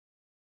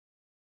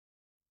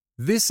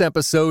This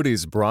episode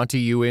is brought to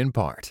you in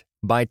part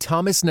by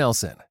Thomas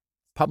Nelson,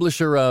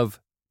 publisher of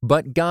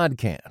But God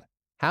Can: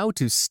 How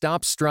to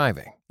Stop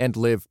Striving and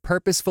Live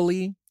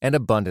Purposefully and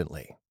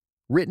Abundantly.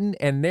 Written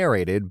and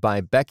narrated by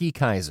Becky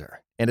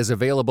Kaiser and is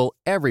available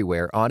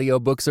everywhere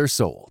audiobooks are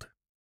sold.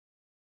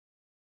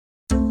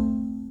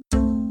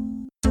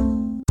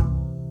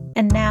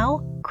 And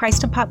now,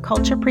 Christ in Pop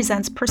Culture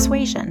presents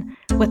Persuasion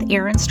with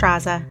Aaron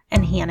Straza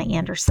and Hannah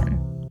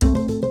Anderson.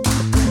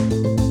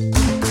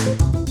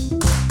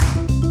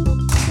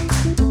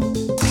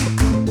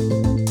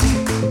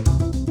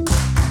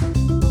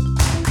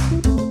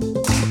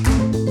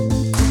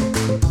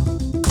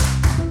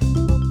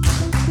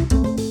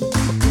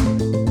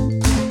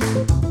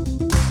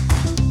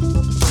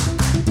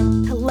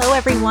 Hello,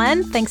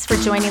 everyone. Thanks for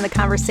joining the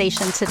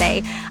conversation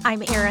today.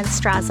 I'm Aaron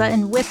Straza,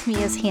 and with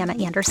me is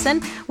Hannah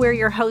Anderson. We're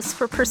your hosts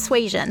for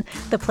Persuasion,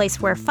 the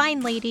place where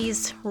fine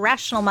ladies,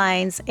 rational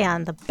minds,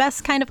 and the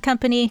best kind of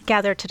company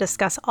gather to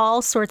discuss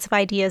all sorts of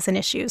ideas and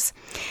issues.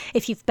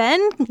 If you've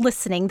been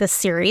listening this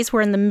series,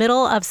 we're in the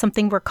middle of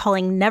something we're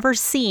calling Never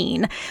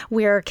Seen.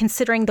 We're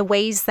considering the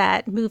ways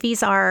that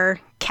movies are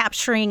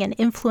capturing and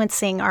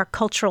influencing our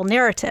cultural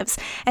narratives.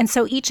 And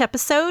so each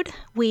episode,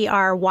 we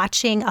are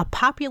watching a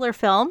popular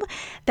film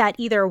that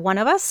either one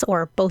of us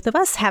or both of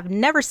us have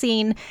never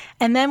seen.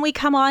 And then we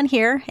come on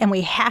here and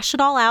we hash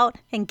it all out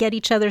and get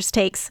each other's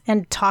takes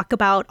and talk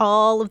about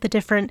all of the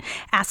different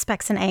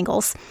aspects and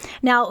angles.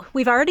 Now,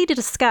 we've already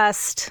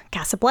discussed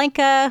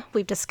Casablanca,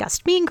 we've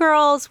discussed Mean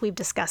Girls, we've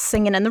discussed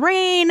Singing in the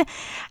Rain,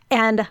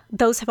 and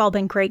those have all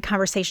been great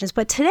conversations.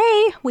 But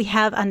today we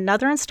have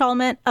another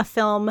installment, a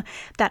film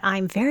that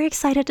I'm very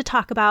excited to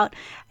talk about.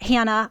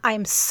 Hannah,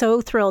 I'm so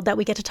thrilled that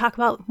we get to talk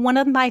about one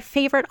of my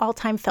favorite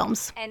all-time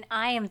films. And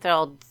I am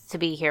thrilled to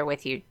be here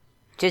with you,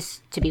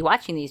 just to be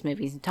watching these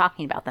movies and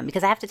talking about them.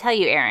 Because I have to tell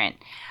you, Aaron,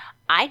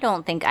 I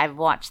don't think I've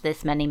watched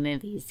this many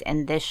movies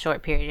in this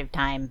short period of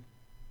time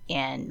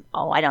in,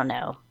 I don't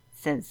know,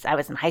 since I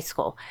was in high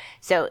school.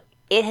 So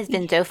it has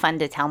been so fun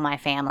to tell my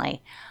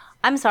family,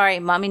 I'm sorry,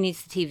 Mommy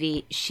needs the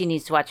TV. She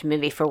needs to watch a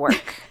movie for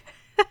work.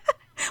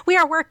 We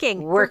are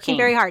working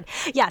very hard.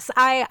 Yes,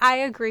 I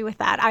agree with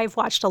that. I've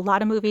watched a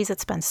lot of movies.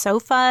 It's been so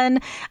fun.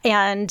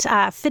 And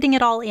fitting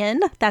it all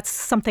in, that's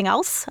something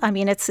else. I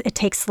mean, it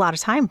takes a lot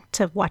of time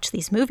to watch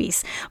these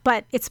movies.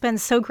 But it's been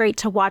so great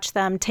to watch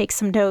them, take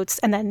some notes,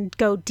 and then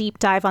go deep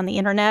dive on the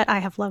internet. I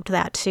have loved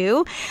that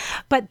too.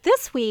 But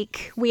this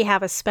week, we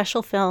have a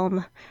special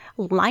film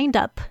lined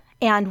up.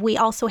 And we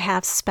also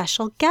have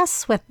special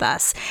guests with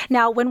us.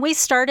 Now, when we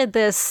started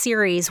this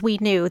series, we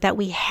knew that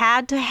we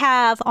had to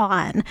have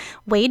on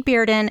Wade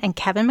Bearden and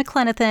Kevin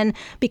McLenithan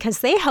because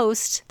they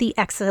host the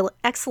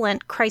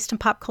excellent Christ and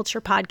Pop Culture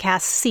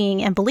podcast,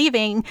 Seeing and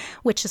Believing,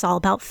 which is all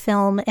about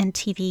film and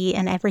TV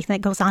and everything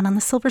that goes on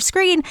the silver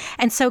screen.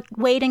 And so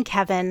Wade and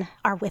Kevin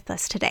are with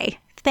us today.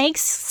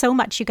 Thanks so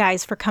much, you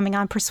guys, for coming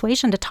on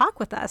Persuasion to talk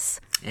with us.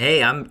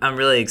 Hey, I'm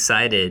really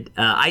excited.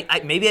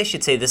 Maybe I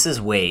should say this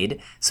is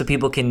Wade, so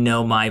people can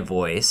know my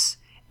voice.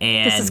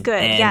 And, this is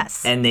good,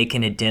 yes. And they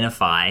can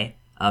identify,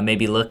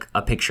 maybe look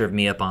a picture of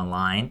me up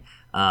online.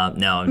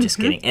 No, I'm just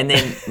kidding. And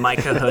then my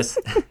co-host,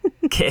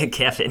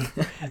 Kevin.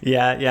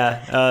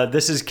 Yeah.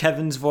 This is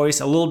Kevin's voice.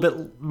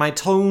 My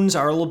tones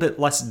are a little bit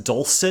less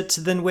dulcet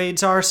than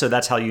Wade's are, so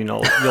that's how you'll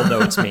know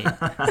it's me.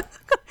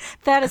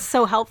 That is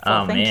so helpful.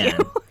 Oh, Thank man.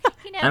 you.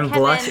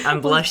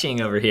 I'm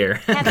blushing over here.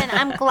 Kevin,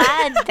 I'm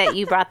glad that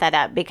you brought that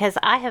up because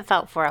I have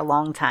felt for a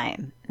long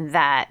time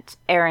that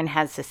Aaron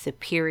has a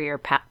superior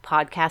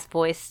podcast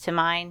voice to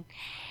mine.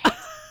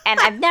 And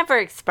I've never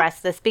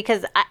expressed this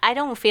because I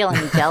don't feel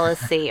any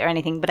jealousy or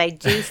anything, but I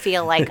do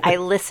feel like I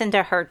listen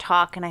to her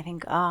talk and I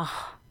think,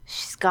 oh,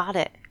 she's got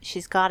it.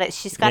 She's got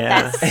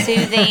that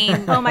soothing,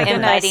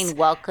 inviting,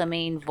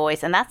 welcoming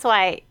voice. And that's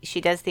why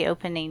she does the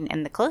opening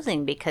and the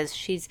closing, because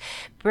she's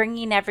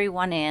bringing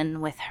everyone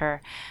in with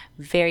her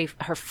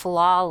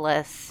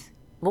flawless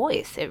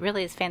voice. It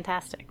really is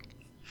fantastic.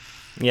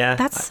 Yeah.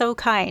 That's so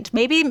kind.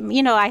 Maybe,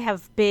 I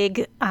have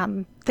big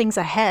things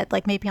ahead,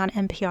 like maybe on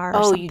NPR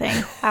or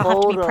something. I'll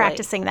have to be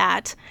practicing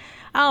that.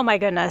 Oh, my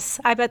goodness.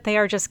 I bet they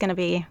are just going to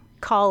be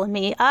calling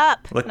me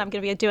up and I'm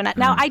going to be doing it.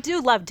 Now, I do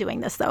love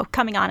doing this, though,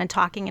 coming on and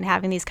talking and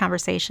having these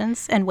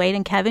conversations. And Wade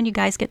and Kevin, you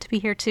guys get to be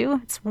here,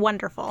 too. It's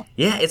wonderful.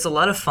 Yeah, it's a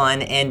lot of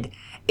fun. And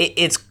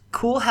it's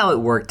cool how it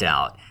worked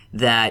out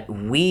that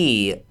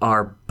we're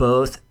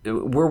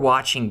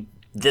watching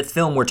the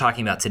film we're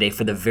talking about today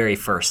for the very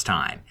first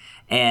time.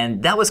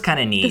 And that was kind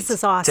of neat. This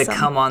is awesome. To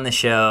come on the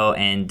show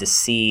and to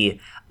see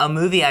a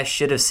movie I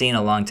should have seen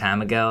a long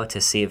time ago,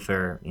 to see it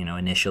for,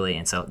 initially.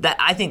 And so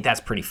I think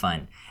that's pretty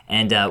fun.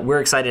 And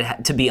we're excited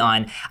to be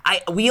on.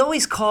 We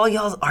always call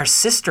y'all our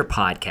sister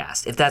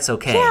podcast, if that's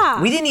okay.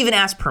 Yeah. We didn't even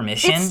ask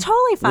permission. It's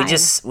totally fine.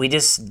 We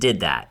just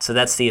did that. So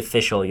that's the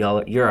official.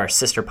 You're our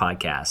sister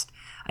podcast.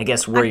 I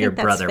guess we're your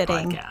brother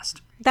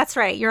podcast. That's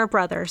right. You're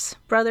brothers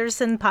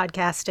in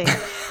podcasting.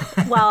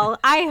 Well,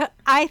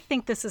 I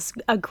think this is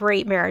a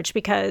great marriage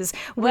because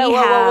we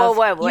have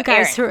whoa. you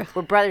guys Aaron,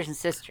 we're brothers and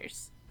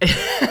sisters.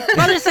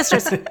 Brothers and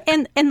sisters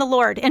in the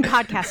Lord, in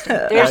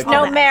podcasting. There's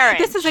no marriage.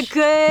 This is a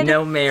good...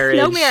 No marriage.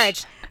 No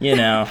marriage. You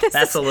know,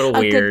 that's a little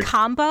weird. A good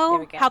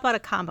combo. How about a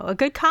combo? A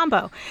good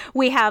combo.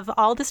 We have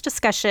all this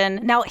discussion.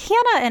 Now,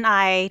 Hannah and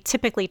I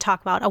typically talk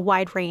about a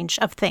wide range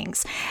of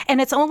things. And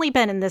it's only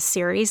been in this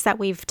series that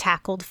we've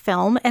tackled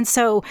film. And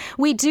so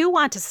we do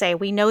want to say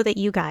we know that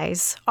you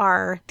guys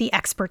are the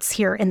experts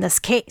here in this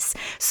case.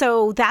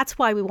 So that's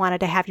why we wanted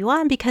to have you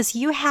on, because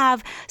you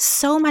have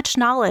so much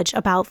knowledge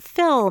about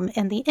film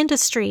and the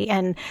industry.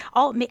 And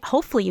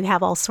hopefully you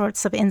have all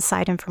sorts of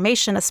inside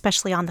information,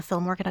 especially on the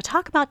film we're going to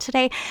talk about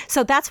today.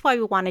 So that's why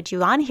we wanted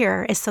you on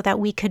here, is so that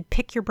we could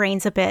pick your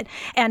brains a bit.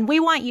 And we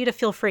want you to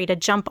feel free to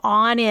jump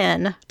on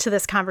in to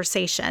this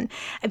conversation,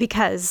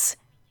 because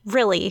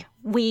really,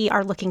 we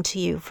are looking to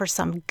you for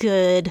some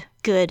good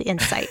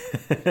insight.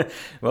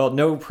 Well,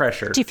 no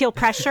pressure. Do you feel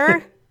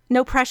pressure?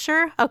 No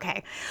pressure?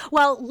 Okay.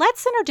 Well,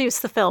 let's introduce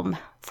the film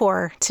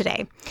for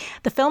today.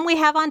 The film we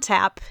have on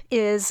tap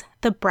is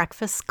The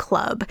Breakfast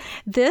Club.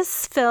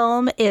 This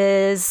film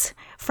is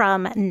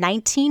from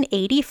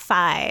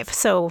 1985.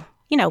 So,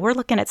 we're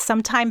looking at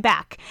some time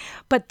back.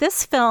 But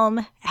this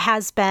film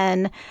has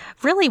been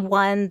really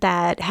one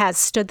that has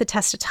stood the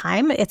test of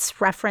time. It's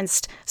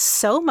referenced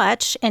so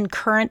much in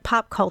current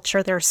pop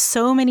culture. There are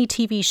so many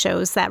TV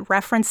shows that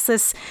reference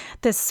this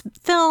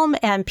film,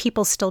 and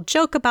people still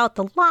joke about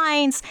the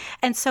lines.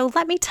 And so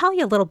let me tell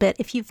you a little bit,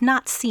 if you've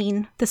not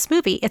seen this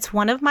movie. It's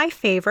one of my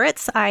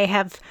favorites. I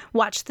have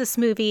watched this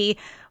movie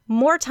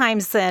more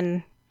times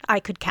than I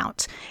could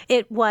count.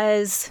 It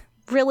was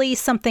really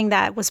something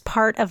that was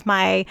part of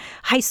my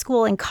high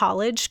school and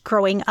college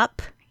growing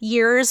up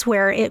years,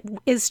 where it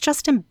is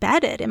just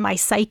embedded in my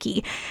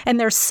psyche. And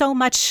there's so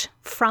much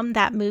from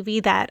that movie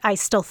that I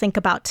still think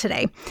about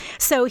today.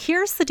 So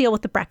here's the deal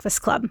with The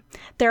Breakfast Club.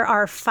 There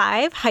are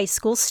 5 high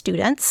school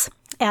students,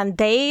 and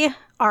they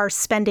are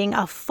spending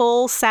a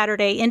full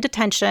Saturday in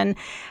detention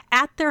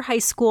at their high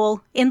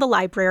school in the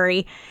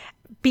library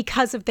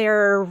because of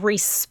their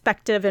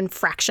respective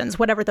infractions,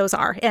 whatever those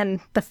are. And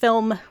the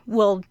film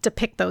will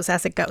depict those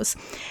as it goes.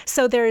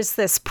 So there's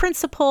this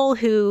principal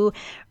who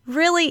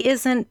really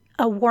isn't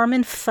a warm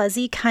and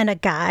fuzzy kind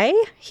of guy.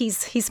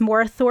 He's more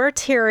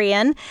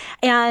authoritarian,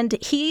 and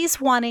he's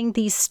wanting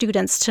these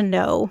students to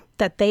know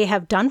that they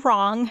have done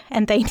wrong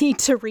and they need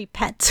to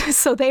repent.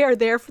 So they are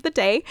there for the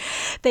day.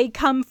 They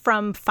come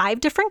from 5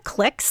 different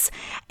cliques,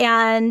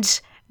 and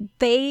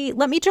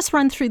let me just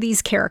run through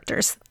these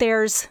characters.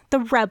 There's the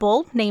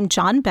rebel named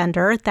John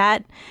Bender.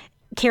 That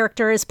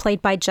character is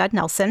played by Judd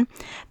Nelson.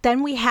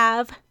 Then we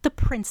have the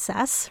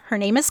princess. Her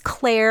name is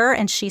Claire,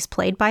 and she's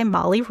played by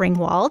Molly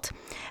Ringwald.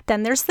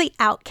 Then there's the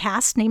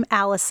outcast named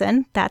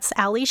Allison. That's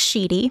Ali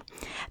Sheedy.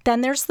 Then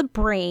there's the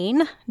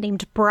brain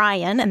named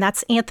Brian, and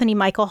that's Anthony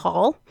Michael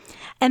Hall.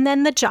 And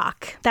then the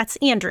jock. That's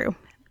Andrew,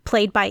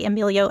 played by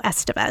Emilio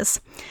Estevez.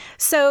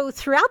 So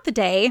throughout the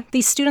day,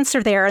 these students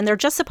are there, and they're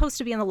just supposed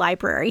to be in the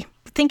library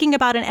thinking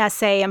about an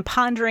essay and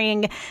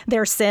pondering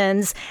their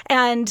sins.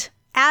 And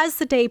as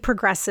the day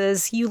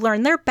progresses, you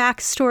learn their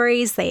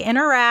backstories. They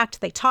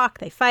interact, they talk,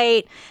 they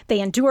fight, they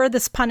endure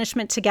this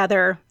punishment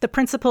together. The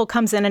principal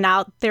comes in and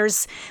out.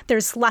 There's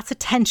lots of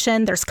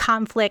tension, there's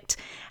conflict.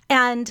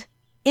 And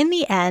in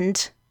the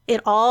end,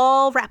 it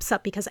all wraps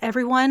up because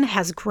everyone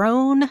has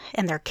grown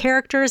and their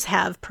characters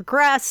have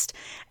progressed,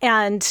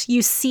 and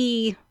you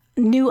see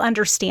new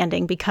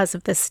understanding because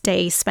of this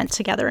day spent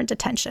together in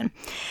detention.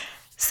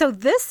 So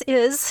this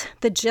is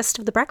the gist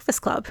of The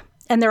Breakfast Club.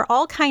 And there are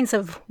all kinds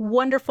of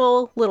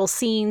wonderful little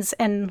scenes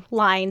and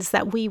lines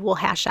that we will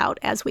hash out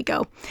as we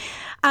go.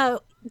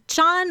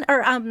 John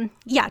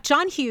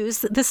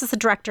Hughes, this is the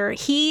director.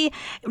 He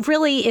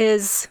really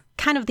is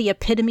kind of the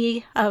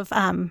epitome of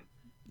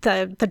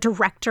the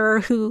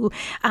director who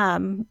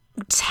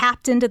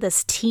tapped into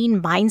this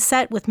teen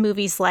mindset with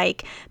movies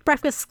like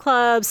Breakfast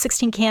Club,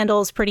 16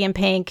 Candles, Pretty in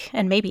Pink,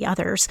 and maybe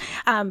others.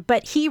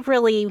 But he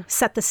really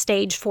set the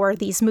stage for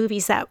these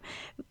movies that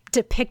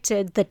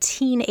depicted the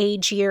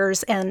teenage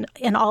years and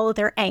all of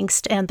their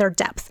angst and their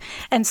depth.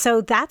 And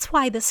so that's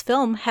why this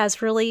film has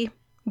really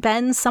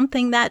been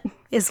something that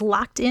is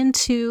locked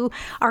into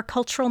our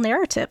cultural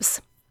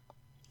narratives.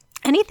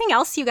 Anything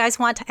else you guys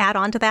want to add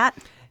on to that?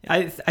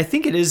 I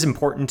think it is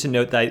important to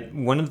note that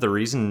one of the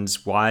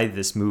reasons why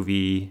this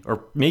movie,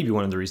 or maybe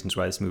one of the reasons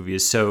why this movie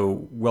is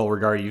so well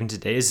regarded even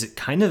today, is it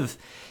kind of,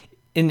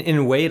 in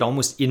a way, it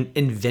almost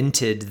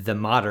invented the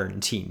modern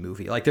teen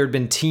movie. Like, there had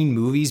been teen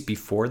movies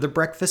before The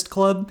Breakfast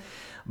Club,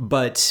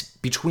 but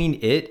between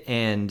it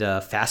and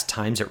Fast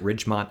Times at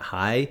Ridgemont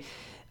High,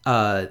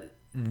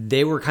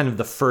 they were kind of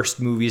the first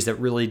movies that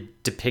really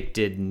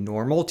depicted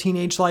normal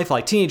teenage life,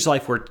 like teenage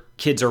life where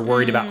kids are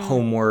worried about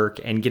homework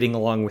and getting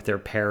along with their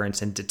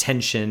parents and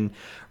detention,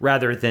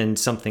 rather than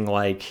something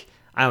like,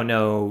 I don't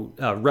know,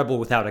 Rebel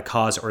Without a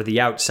Cause or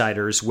The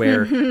Outsiders,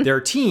 where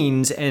they're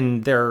teens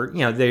and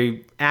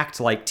they act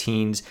like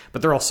teens,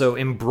 but they're also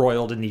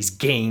embroiled in these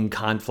gang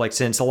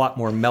conflicts, and it's a lot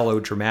more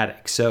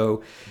melodramatic.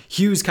 So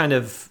Hughes kind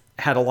of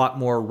had a lot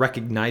more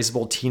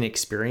recognizable teen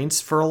experience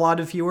for a lot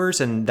of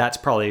viewers, and that's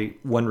probably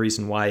one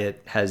reason why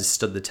it has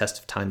stood the test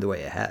of time the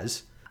way it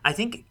has. I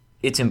think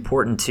it's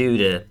important too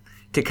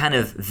to kind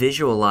of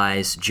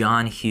visualize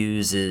John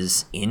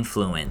Hughes's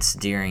influence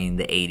during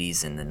the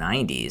 80s and the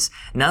 90s,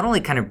 not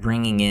only kind of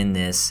bringing in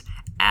this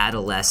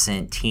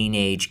adolescent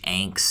teenage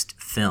angst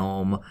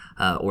film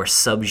or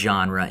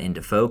subgenre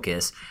into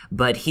focus,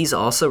 but he's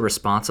also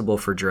responsible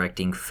for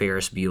directing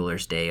Ferris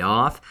Bueller's Day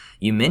Off.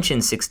 You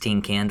mentioned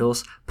 16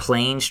 Candles,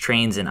 Planes,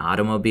 Trains, and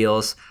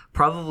Automobiles.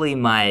 Probably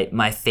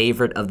my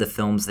favorite of the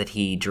films that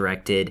he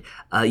directed.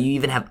 You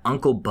even have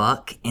Uncle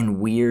Buck and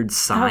Weird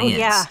Science. Oh,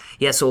 yeah.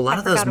 Yeah, so a lot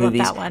of those forgot about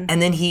movies. that one.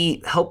 And then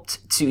he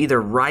helped to either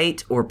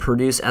write or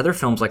produce other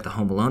films like the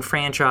Home Alone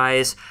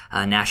franchise,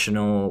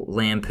 National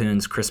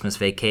Lampoon's Christmas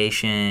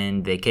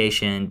Vacation,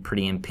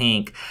 Pretty in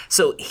Pink.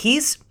 So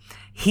he's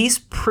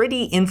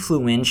pretty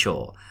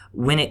influential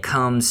when it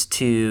comes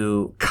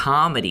to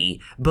comedy,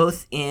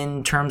 both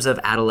in terms of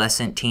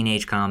adolescent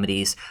teenage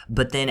comedies,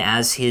 but then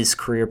as his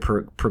career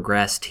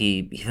progressed,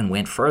 he even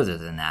went further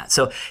than that.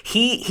 So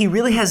he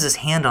really has his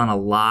hand on a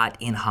lot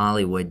in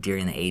Hollywood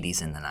during the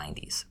 80s and the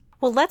 90s.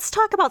 Well, let's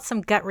talk about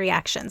some gut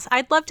reactions.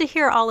 I'd love to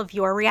hear all of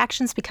your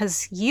reactions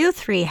because you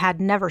three had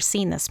never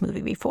seen this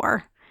movie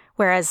before,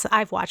 whereas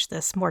I've watched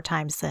this more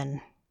times than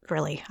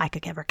really I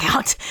could ever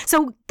count.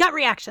 So gut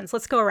reactions,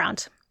 let's go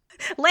around.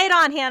 Lay it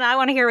on, Hannah. I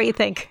want to hear what you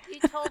think. You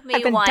told me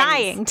I've been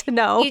dying to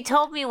know. You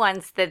told me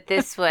once that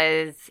this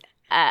was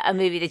a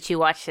movie that you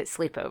watched at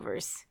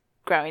sleepovers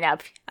growing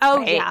up. Oh,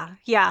 right?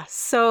 yeah.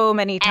 So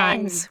many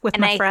times with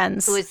my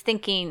friends. I was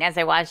thinking as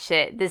I watched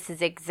it, this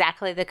is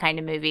exactly the kind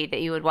of movie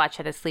that you would watch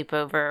at a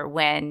sleepover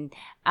when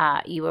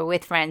you were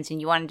with friends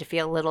and you wanted to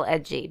feel a little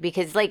edgy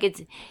because, like,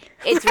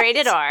 it's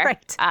rated R.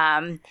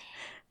 Right.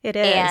 It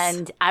is.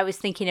 And I was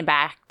thinking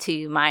back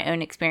to my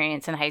own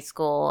experience in high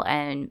school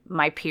and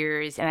my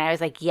peers, and I was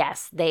like,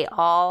 yes, they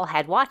all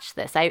had watched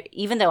this.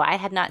 Even though I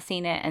had not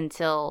seen it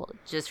until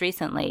just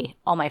recently,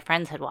 all my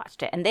friends had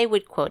watched it, and they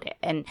would quote it.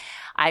 And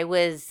I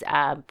was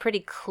pretty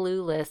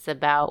clueless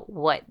about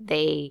what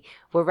they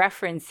were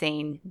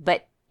referencing,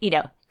 but,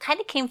 kind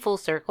of came full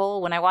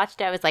circle. When I watched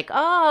it, I was like,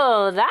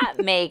 oh,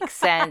 that makes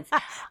sense.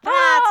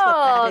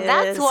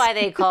 That's why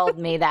they called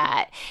me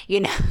that.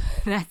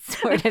 That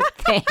sort of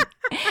thing.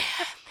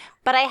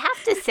 But I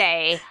have to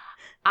say,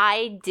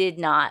 I did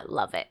not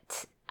love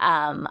it.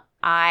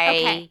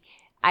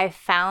 I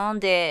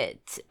found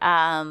it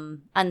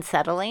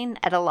unsettling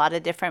at a lot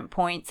of different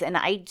points. And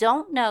I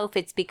don't know if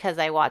it's because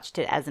I watched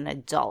it as an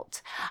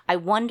adult. I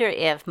wonder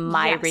if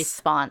my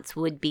response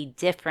would be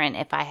different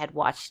if I had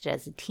watched it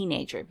as a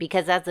teenager.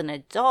 Because as an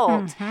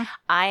adult,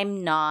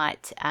 I'm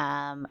not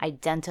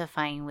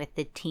identifying with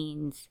the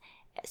teens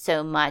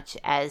so much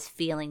as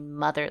feeling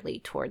motherly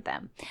toward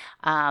them.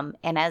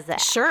 And as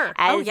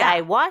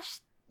I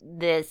watched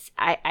this,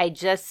 I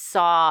just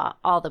saw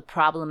all the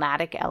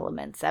problematic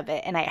elements of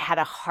it, and I had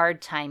a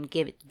hard time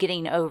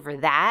getting over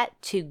that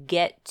to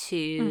get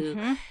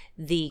to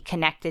the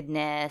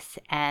connectedness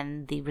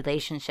and the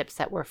relationships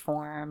that were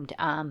formed.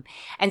 And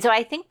so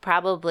I think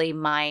probably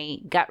my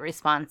gut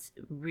response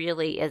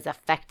really is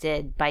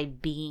affected by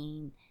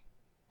being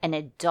an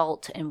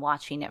adult and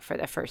watching it for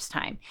the first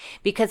time,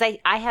 because I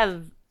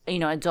have,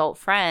 adult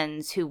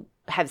friends who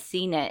have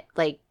seen it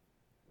like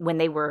when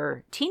they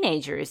were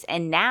teenagers,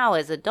 and now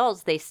as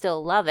adults, they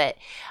still love it.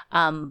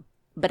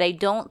 But I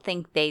don't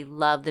think they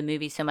love the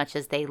movie so much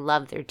as they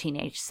love their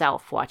teenage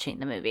self watching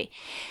the movie.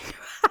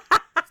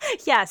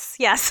 Yes.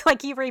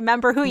 Like you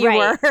remember who you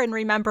were and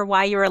remember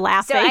why you were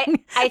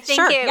laughing. So I think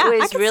it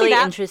was really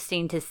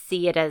interesting to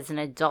see it as an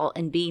adult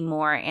and be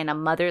more in a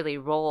motherly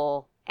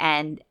role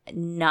and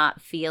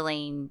not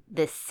feeling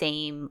the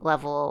same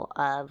level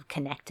of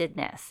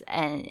connectedness.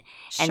 And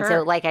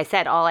so, like I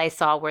said, all I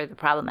saw were the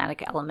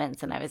problematic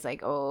elements, and I was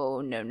like, oh,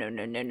 no.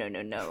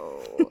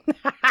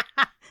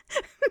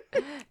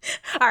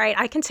 All right,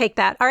 I can take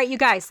that. All right, you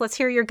guys, let's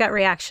hear your gut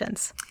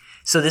reactions.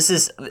 So this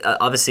is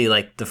obviously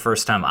like the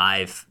first time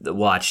I've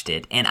watched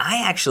it, and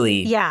I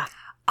actually,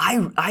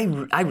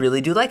 I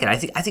really do like it. I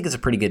think it's a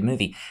pretty good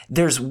movie.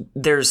 There's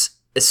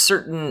a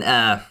certain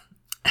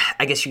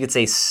I guess you could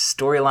say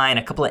storyline,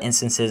 a couple of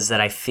instances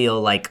that I feel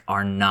like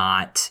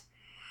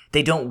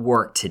they don't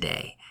work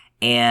today.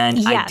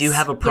 And I do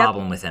have a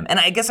problem with them. And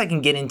I guess I can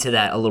get into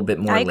that a little bit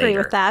more later. I agree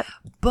with that.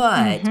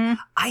 But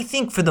I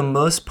think for the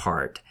most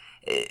part,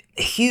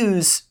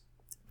 Hughes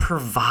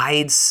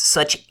provides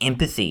such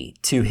empathy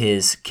to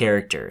his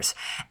characters.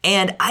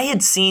 And I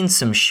had seen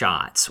some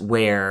shots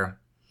where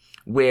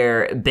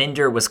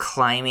Bender was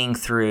climbing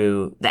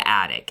through the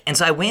attic. And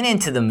so I went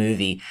into the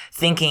movie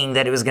thinking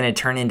that it was going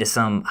to turn into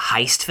some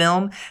heist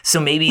film. So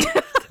maybe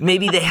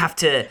they have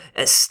to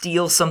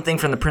steal something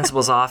from the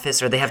principal's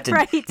office, or they have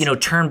to,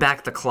 turn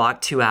back the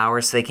clock 2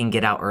 hours so they can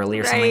get out early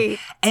or something.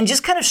 And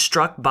just kind of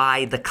struck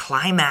by the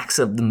climax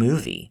of the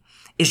movie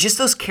is just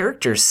those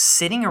characters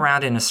sitting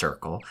around in a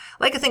circle,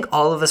 like I think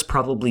all of us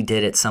probably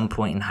did at some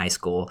point in high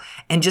school,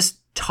 and just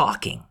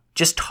talking.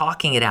 just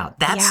talking it out.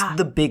 That's Yeah.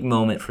 the big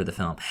moment for the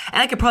film.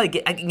 And I could probably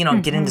get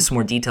into some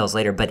more details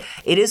later, but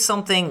it is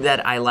something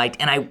that I liked.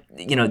 And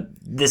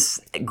this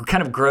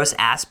kind of gross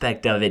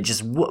aspect of it,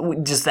 just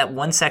that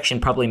one section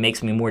probably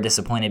makes me more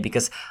disappointed,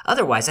 because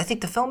otherwise I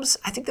think the film's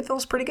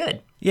pretty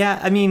good. Yeah,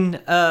 I mean,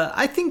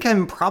 I think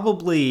I'm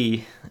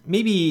probably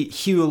maybe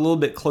Hugh a little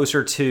bit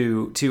closer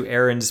to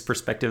Aaron's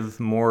perspective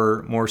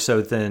more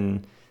so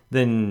than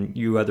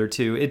you other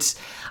two.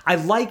 I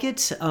like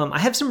it. I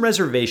have some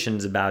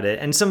reservations about it,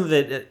 and some of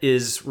it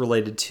is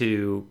related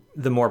to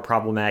the more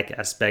problematic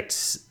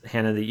aspects,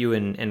 Hannah, that you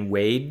and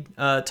Wade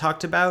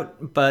talked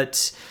about.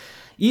 But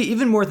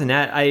even more than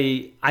that,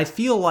 I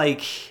feel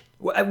like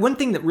one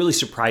thing that really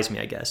surprised me,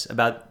 I guess,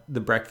 about The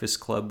Breakfast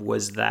Club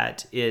was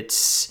that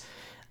it's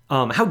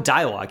how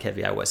dialogue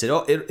heavy I was.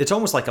 It's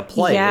almost like a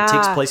play. Yeah. It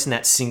takes place in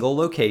that single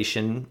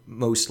location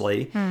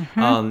mostly.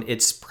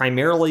 It's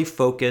primarily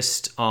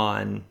focused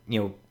on,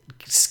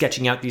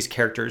 sketching out these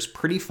characters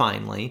pretty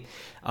finely.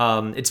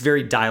 It's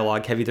very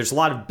dialogue heavy. There's a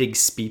lot of big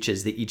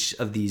speeches that each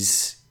of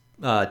these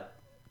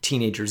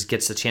teenagers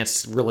gets a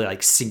chance to really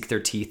like sink their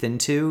teeth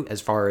into,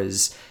 as far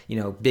as,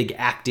 big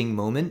acting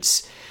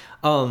moments.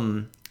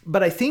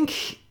 But I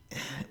think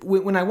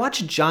when I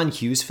watch John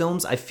Hughes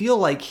films, I feel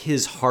like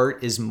his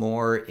heart is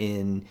more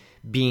in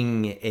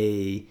being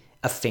a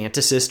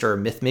fantasist or a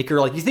myth maker.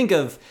 Like, you think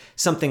of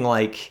something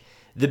like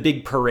the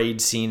big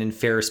parade scene in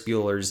Ferris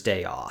Bueller's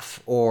Day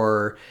Off,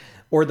 or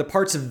the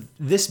parts of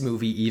this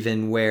movie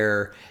even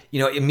where,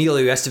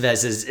 Emilio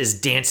Estevez is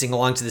dancing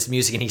along to this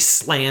music and he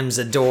slams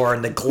a door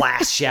and the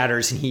glass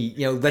shatters and he,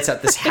 lets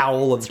out this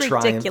howl of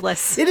triumph.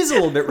 Ridiculous. It is a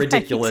little bit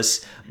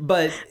ridiculous,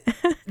 but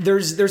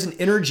there's an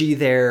energy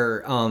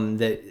there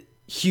that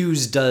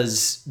Hughes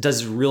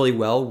does really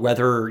well,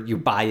 whether you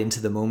buy into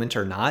the moment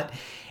or not.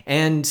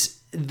 And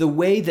the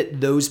way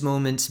that those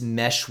moments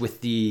mesh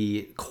with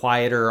the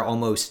quieter,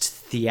 almost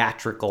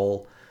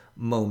theatrical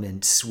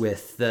moments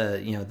with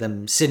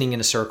them sitting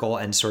in a circle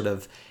and sort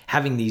of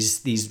having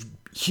these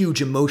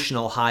huge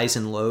emotional highs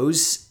and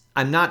lows,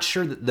 I'm not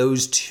sure that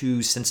those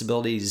two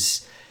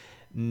sensibilities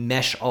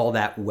mesh all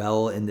that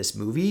well in this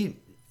movie.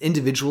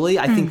 Individually,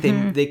 I think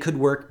they could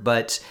work,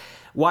 but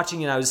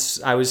watching it, I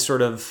was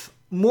sort of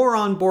more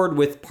on board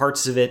with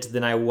parts of it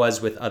than I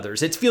was with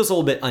others. It feels a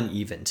little bit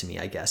uneven to me,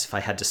 I guess, if I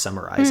had to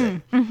summarize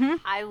it.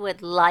 I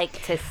would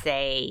like to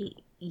say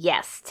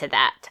yes to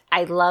that.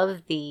 I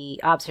love the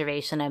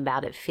observation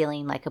about it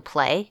feeling like a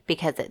play,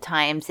 because at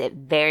times it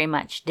very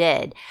much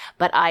did.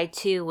 But I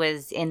too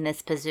was in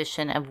this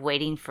position of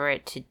waiting for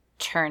it to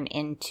turn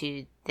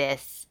into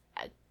this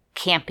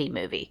campy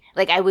movie.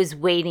 Like, I was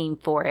waiting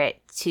for it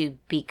to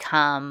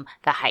become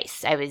the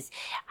heist.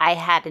 I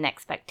had an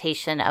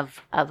expectation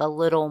of a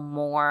little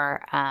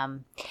more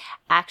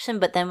action,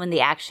 but then when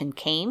the action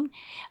came,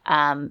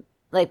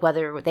 like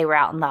whether they were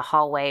out in the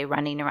hallway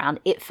running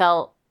around, it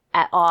felt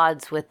at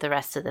odds with the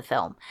rest of the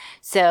film.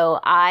 So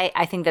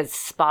I think that's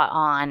spot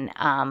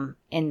on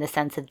in the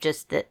sense of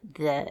just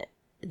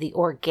the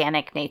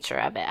organic nature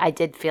of it. I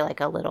did feel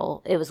like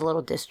it was a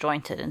little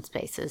disjointed in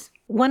spaces.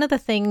 One of the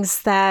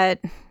things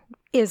that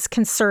is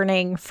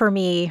concerning for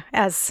me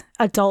as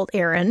adult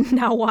Aaron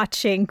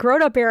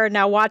grown-up Aaron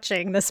now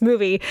watching this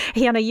movie.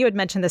 Hannah, you had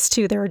mentioned this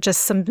too. There are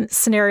just some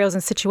scenarios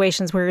and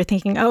situations where you're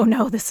thinking, oh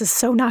no, this is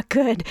so not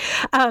good.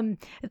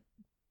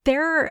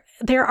 There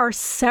are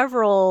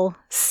several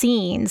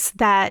scenes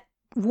that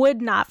would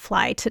not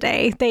fly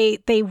today.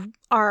 They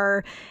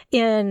are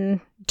in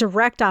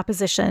direct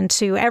opposition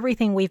to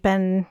everything we've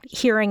been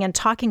hearing and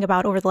talking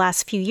about over the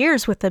last few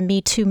years with the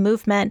Me Too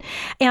movement.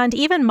 And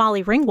even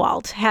Molly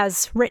Ringwald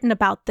has written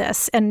about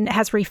this and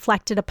has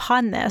reflected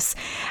upon this.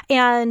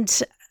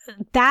 And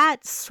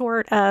that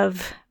sort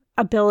of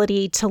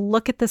ability to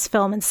look at this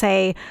film and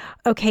say,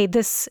 okay,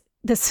 this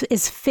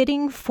is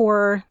fitting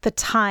for the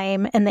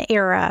time and the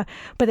era,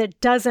 but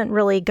it doesn't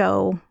really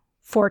go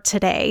for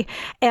today.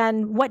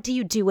 And what do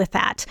you do with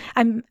that?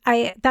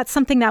 That's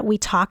something that we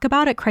talk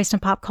about at Christ and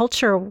Pop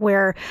Culture,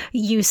 where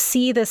you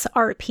see this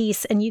art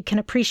piece and you can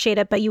appreciate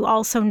it, but you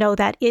also know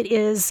that it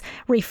is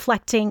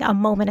reflecting a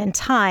moment in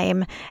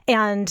time.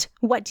 And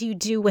what do you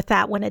do with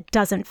that when it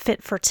doesn't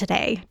fit for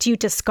today? Do you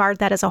discard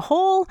that as a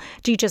whole?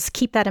 Do you just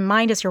keep that in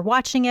mind as you're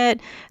watching it?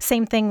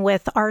 Same thing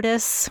with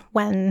artists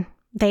when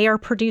they are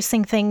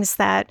producing things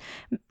that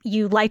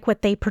you like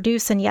what they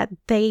produce, and yet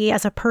they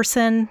as a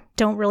person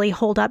don't really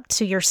hold up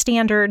to your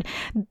standard.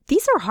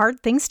 These are hard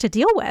things to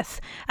deal with.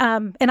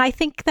 And I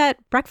think that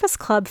Breakfast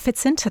Club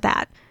fits into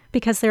that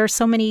because there are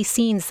so many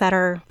scenes that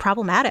are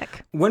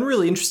problematic. One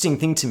really interesting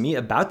thing to me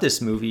about this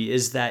movie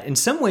is that in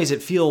some ways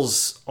it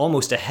feels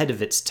almost ahead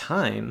of its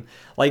time.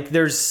 Like,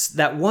 there's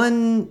that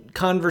one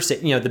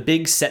conversation, the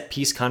big set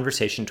piece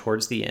conversation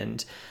towards the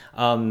end,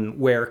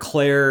 where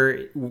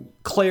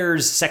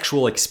Claire's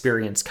sexual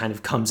experience kind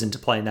of comes into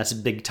play, and that's a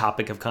big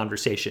topic of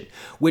conversation,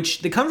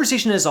 which the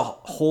conversation as a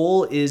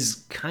whole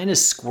is kind of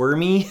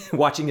squirmy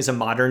watching as a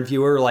modern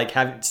viewer, like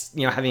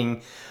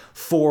having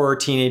four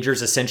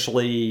teenagers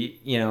essentially,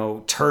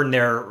 turn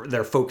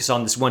their focus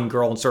on this one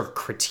girl and sort of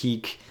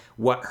critique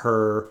what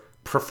her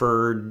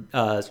preferred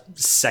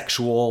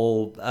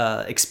sexual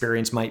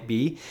experience might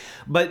be.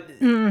 But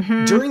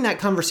during that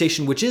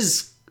conversation, which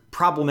is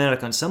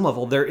problematic on some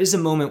level, there is a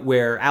moment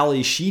where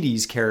Ali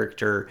Sheedy's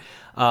character,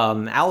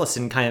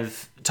 Allison, kind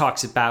of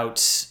talks about,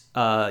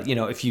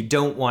 if you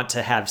don't want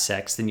to have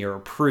sex, then you're a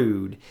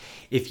prude.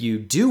 If you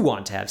do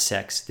want to have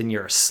sex, then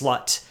you're a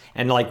slut.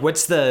 And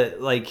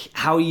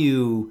how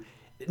you...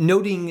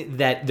 Noting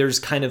that there's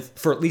kind of,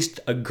 for at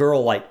least a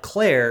girl like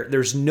Claire,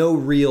 there's no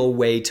real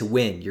way to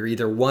win. You're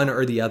either one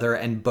or the other,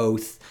 and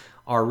both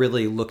are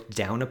really looked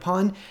down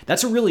upon.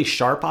 That's a really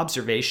sharp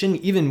observation,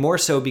 even more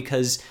so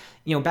because,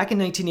 back in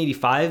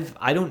 1985,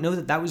 I don't know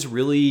that was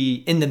really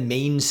in the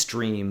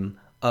mainstream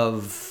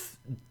of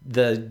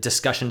the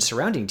discussion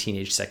surrounding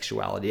teenage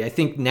sexuality. I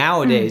think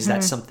nowadays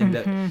that's something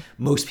that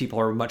most people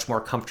are much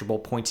more comfortable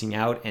pointing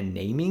out and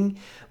naming.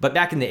 But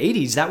back in the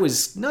 80s, that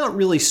was not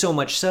really so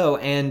much so.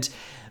 And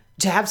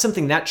to have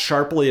something that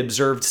sharply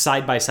observed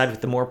side by side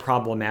with the more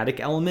problematic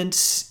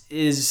elements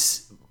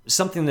is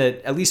something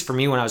that, at least for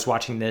me when I was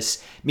watching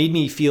this, made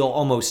me feel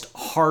almost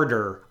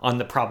harder on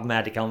the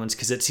problematic elements,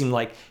 because it seemed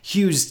like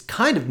Hughes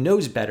kind of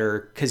knows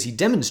better, because he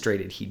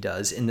demonstrated he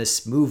does in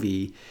this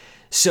movie.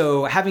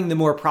 So having the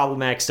more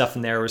problematic stuff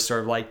in there was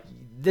sort of like,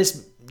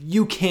 this,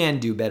 you can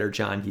do better,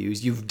 John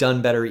Hughes. You've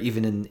done better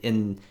even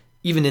in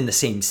the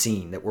same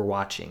scene that we're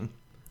watching.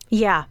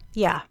 Yeah,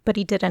 but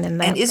he didn't in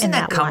that. And isn't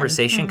that one.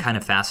 conversation kind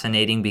of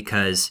fascinating,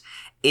 because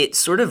it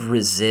sort of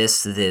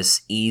resists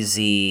this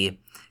easy,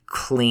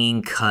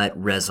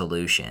 clean-cut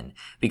resolution,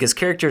 because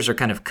characters are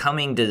kind of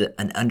coming to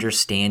an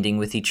understanding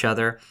with each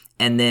other,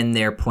 and then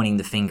they're pointing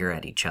the finger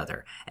at each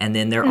other, and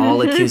then they're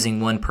all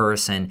accusing one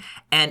person.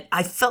 And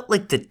I felt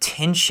like the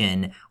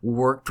tension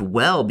worked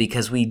well,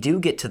 because we do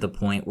get to the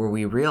point where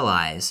we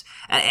realize,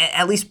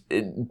 at least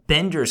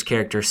Bender's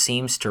character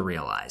seems to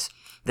realize,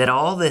 that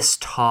all this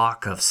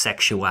talk of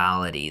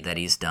sexuality that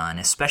he's done,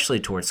 especially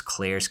towards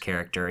Claire's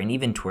character and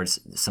even towards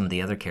some of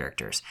the other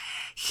characters,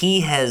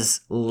 he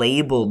has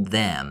labeled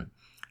them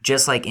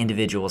just like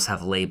individuals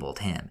have labeled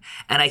him.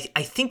 And I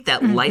think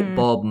that light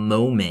bulb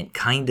moment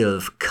kind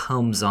of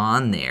comes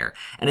on there.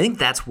 And I think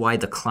that's why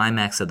the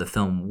climax of the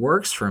film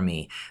works for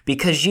me,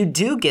 because you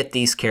do get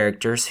these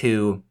characters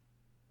who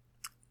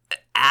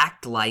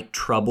act like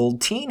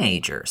troubled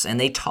teenagers and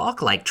they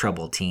talk like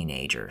troubled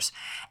teenagers.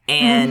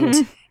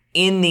 And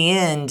in the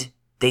end,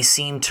 they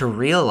seem to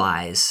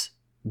realize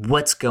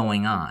what's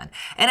going on.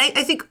 And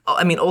I think,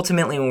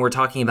 ultimately, when we're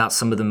talking about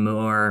some of the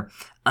more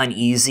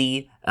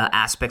uneasy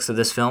aspects of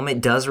this film, it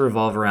does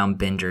revolve around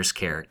Bender's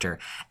character.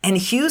 And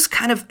Hughes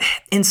kind of,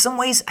 in some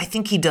ways, I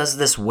think he does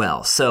this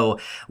well. So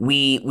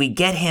we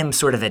get him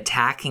sort of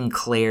attacking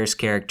Claire's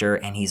character,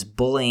 and he's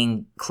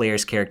bullying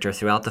Claire's character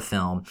throughout the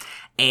film.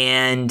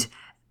 And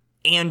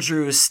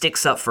Andrew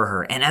sticks up for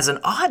her. And as an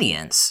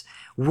audience,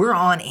 we're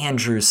on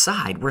Andrew's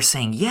side. We're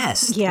saying,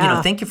 yes,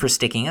 thank you for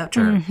sticking up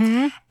to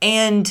her.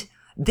 And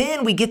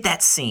then we get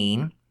that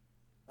scene,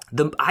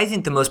 I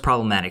think the most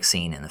problematic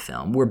scene in the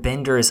film, where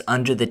Bender is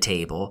under the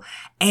table,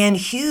 and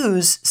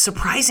Hughes,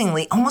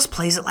 surprisingly, almost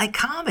plays it like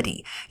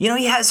comedy.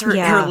 He has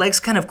her legs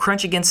kind of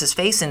crunch against his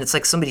face, and it's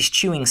like somebody's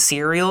chewing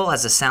cereal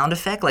as a sound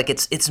effect. Like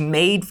it's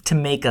made to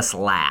make us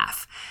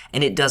laugh,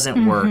 and it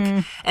doesn't work.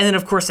 And then,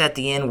 of course, at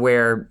the end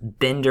where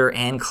Bender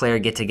and Claire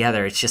get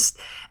together, it's just,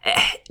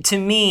 to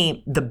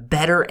me, the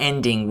better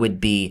ending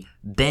would be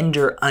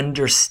Bender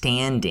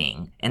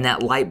understanding and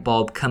that light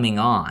bulb coming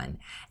on,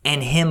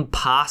 and him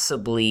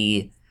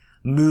possibly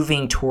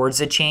moving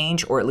towards a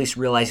change, or at least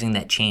realizing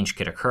that change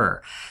could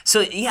occur.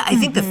 So, yeah, I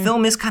think the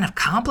film is kind of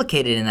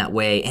complicated in that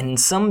way. And in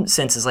some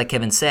senses, like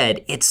Kevin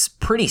said, it's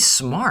pretty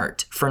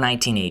smart for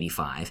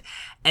 1985.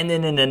 And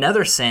then in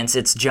another sense,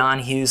 it's John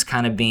Hughes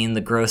kind of being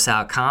the gross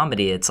out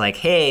comedy. It's like,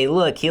 hey,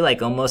 look, he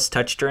almost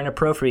touched her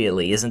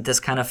inappropriately. Isn't this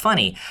kind of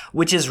funny?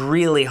 Which is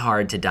really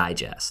hard to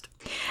digest.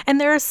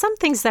 And there are some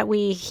things that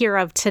we hear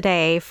of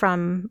today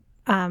from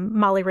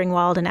Molly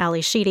Ringwald and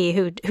Ali Sheedy,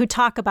 who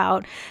talk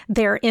about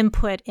their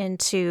input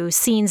into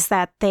scenes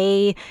that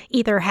they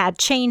either had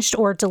changed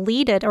or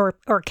deleted or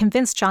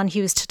convinced John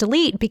Hughes to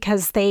delete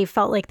because they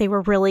felt like they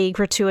were really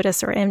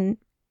gratuitous or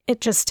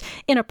just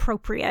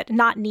inappropriate,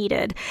 not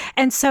needed.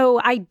 And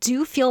so I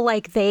do feel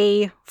like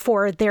they,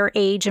 for their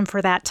age and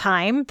for that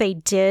time, they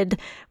did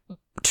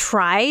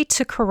try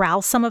to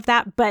corral some of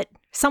that, but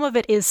some of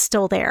it is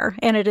still there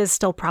and it is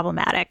still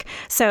problematic.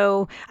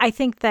 So I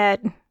think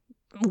that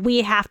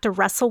we have to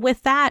wrestle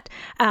with that.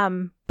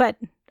 But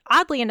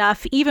oddly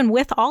enough, even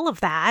with all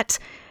of that,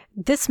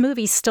 this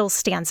movie still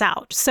stands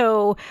out.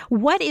 So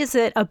what is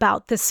it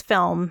about this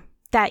film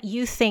that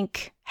you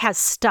think has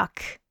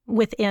stuck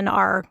within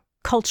our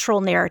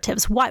cultural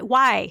narratives?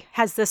 Why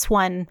has this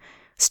one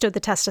stood the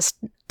test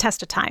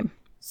of time?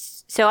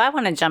 So I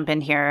want to jump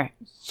in here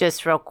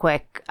just real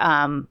quick.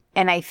 And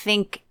I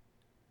think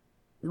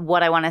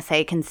what I want to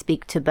say can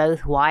speak to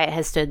both why it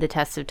has stood the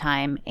test of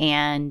time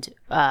and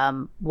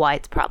why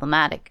it's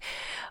problematic.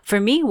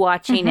 For me,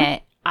 watching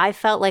it, I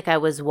felt like I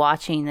was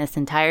watching this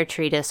entire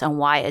treatise on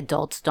why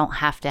adults don't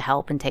have to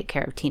help and take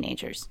care of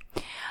teenagers.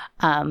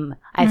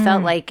 I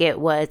felt like it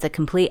was a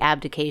complete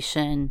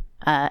abdication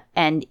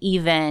and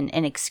even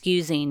an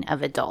excusing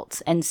of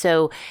adults. And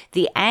so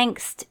the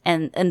angst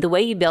and the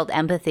way you build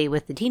empathy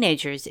with the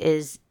teenagers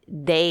is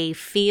they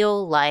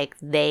feel like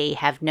they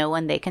have no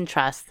one they can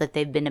trust, that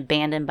they've been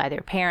abandoned by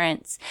their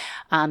parents,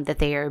 that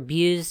they are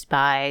abused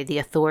by the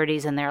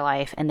authorities in their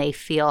life, and they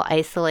feel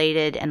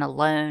isolated and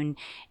alone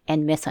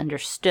and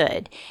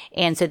misunderstood.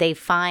 And so they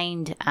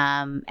find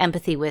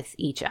empathy with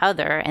each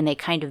other, and they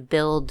kind of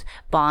build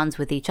bonds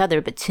with each other.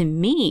 But to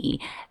me,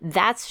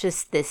 that's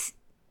just this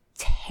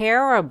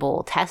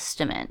terrible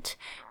testament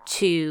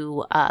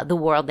to the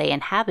world they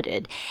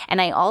inhabited.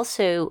 And I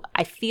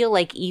feel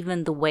like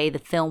even the way the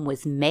film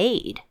was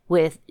made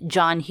with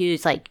John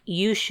Hughes, like,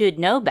 you should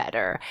know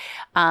better,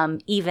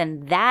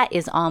 even that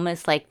is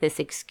almost like this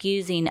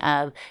excusing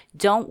of,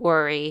 don't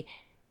worry,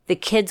 the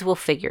kids will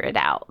figure it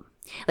out.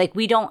 Like,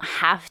 we don't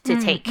have to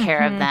take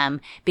care of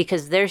them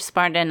because they're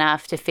smart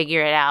enough to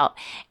figure it out.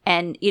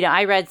 And,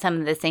 I read some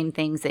of the same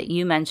things that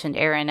you mentioned,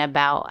 Erin,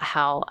 about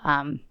how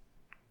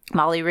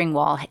Molly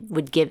Ringwald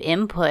would give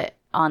input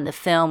on the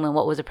film and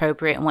what was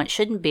appropriate and what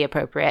shouldn't be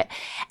appropriate.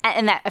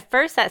 And that at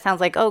first that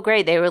sounds like, oh,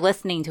 great, they were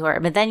listening to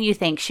her. But then you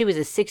think she was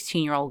a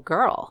 16-year-old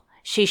girl.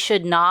 She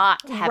should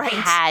not have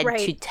had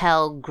to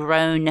tell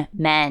grown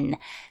men,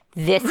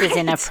 this is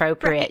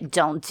inappropriate.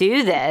 Don't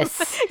do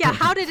this. Yeah.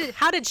 How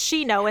did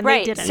she know and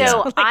they didn't?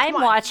 So I'm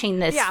watching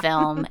this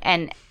film,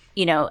 and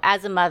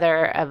as a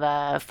mother of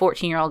a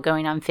 14-year-old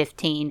going on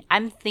 15,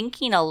 I'm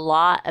thinking a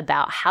lot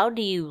about how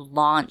do you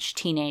launch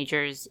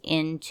teenagers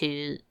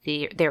into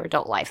their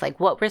adult life? Like,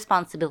 what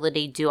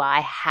responsibility do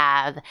I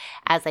have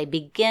as I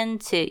begin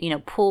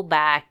to, pull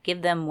back,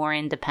 give them more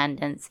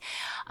independence?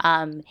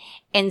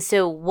 And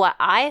so what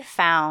I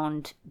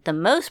found the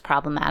most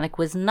problematic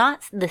was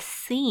not the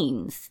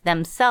scenes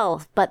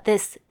themselves, but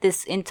this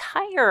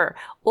entire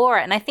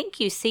aura. And I think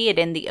you see it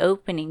in the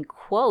opening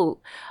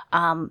quote.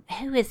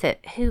 Who is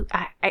it?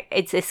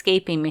 It's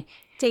escaping me.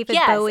 David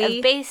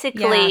Bowie.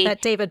 Basically,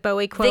 that David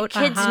Bowie quote. The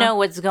kids know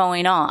what's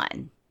going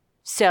on,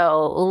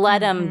 so let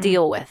them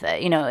deal with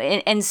it.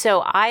 And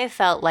so I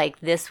felt like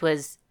this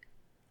was.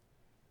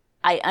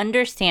 I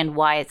understand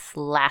why it's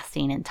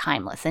lasting and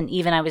timeless. And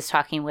even I was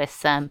talking with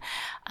some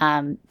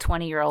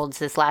 20-year-olds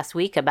this last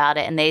week about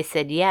it, and they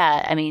said,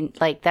 yeah, I mean,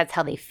 like, that's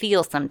how they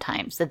feel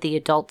sometimes, that the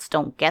adults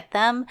don't get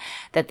them,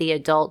 that the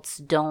adults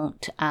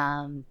don't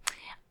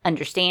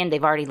understand.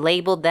 They've already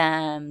labeled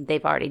them.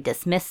 They've already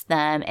dismissed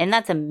them. And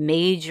that's a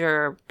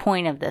major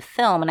point of the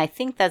film. And I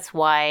think that's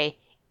why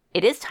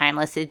it is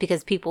timeless, is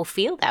because people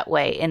feel that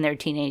way in their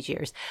teenage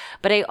years.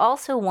 But I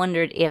also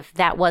wondered if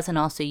that wasn't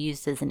also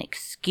used as an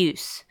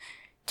excuse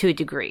to a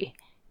degree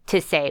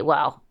to say,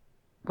 well,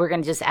 we're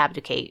going to just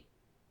abdicate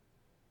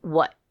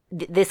what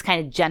this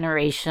kind of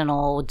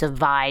generational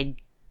divide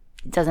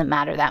doesn't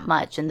matter that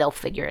much, and they'll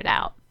figure it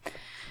out.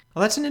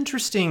 Well, that's an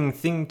interesting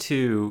thing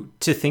to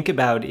think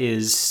about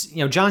is,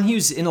 John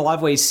Hughes, in a lot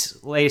of ways,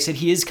 like I said,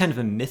 he is kind of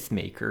a myth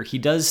maker. He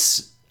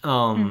does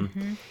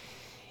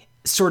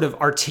sort of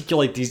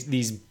articulate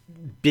these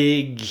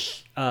big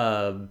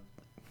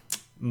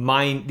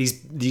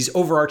these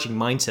overarching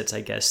mindsets,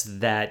 I guess,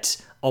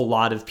 that a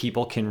lot of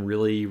people can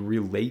really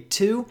relate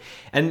to.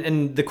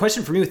 And the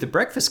question for me with The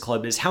Breakfast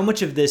Club is, how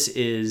much of this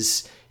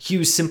is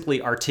Hughes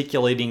simply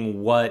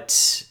articulating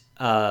what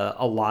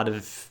a lot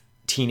of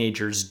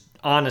teenagers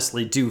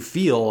honestly do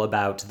feel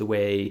about the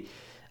way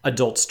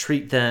adults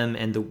treat them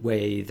and the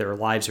way their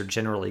lives are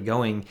generally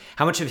going?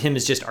 How much of him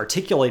is just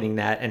articulating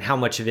that, and how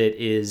much of it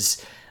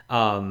is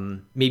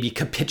maybe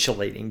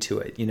capitulating to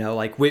it?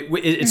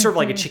 It's sort of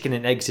like a chicken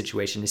and egg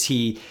situation. Is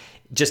he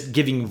just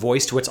giving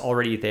voice to what's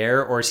already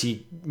there, or is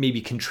he maybe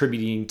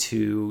contributing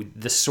to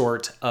the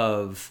sort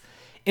of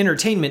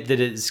entertainment that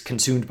is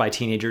consumed by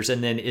teenagers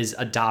and then is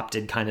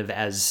adopted kind of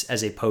as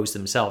a pose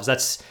themselves?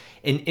 That's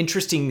an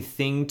interesting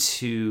thing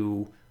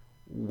to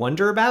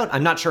wonder about.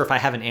 I'm not sure if I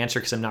have an answer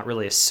because I'm not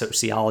really a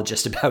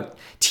sociologist about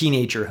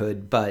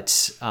teenagerhood,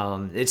 but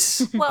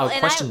it's a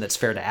question that's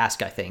fair to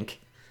ask, I think.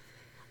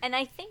 And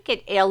I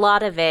think a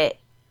lot of it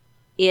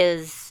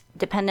is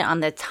dependent on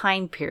the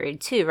time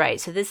period too,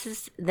 right? So this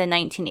is the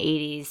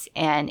 1980s,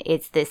 and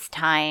it's this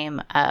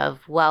time of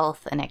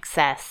wealth and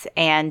excess.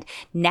 And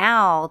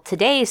now,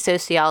 today,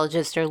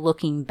 sociologists are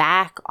looking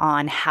back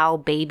on how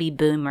baby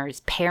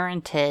boomers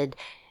parented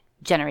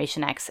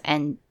Generation X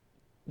and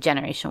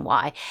Generation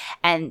Y.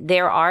 And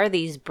there are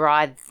these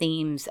broad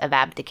themes of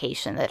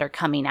abdication that are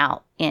coming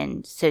out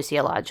in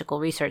sociological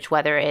research,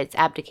 whether it's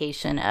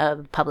abdication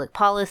of public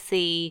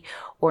policy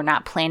or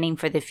not planning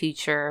for the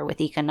future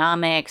with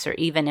economics or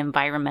even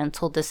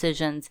environmental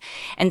decisions.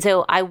 And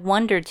so I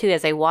wondered too,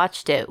 as I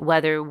watched it,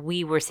 whether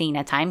we were seeing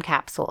a time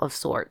capsule of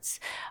sorts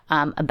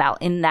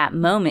about in that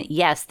moment.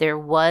 Yes, there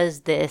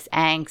was this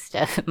angst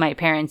of my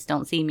parents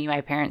don't see me,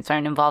 my parents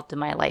aren't involved in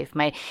my life,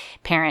 my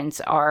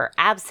parents are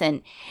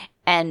absent.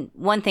 And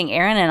one thing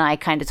Erin and I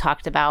kind of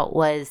talked about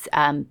was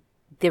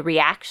the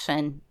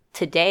reaction.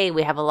 Today,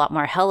 we have a lot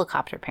more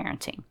helicopter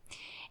parenting.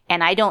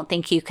 And I don't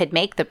think you could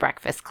make The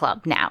Breakfast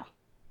Club now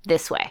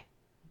this way.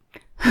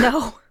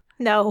 No.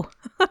 No.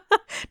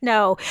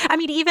 No. I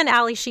mean, even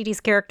Ali Sheedy's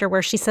character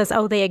where she says,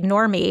 oh, they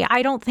ignore me.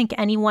 I don't think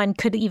anyone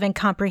could even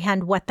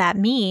comprehend what that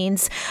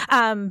means.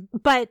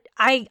 But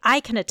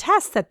I can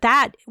attest that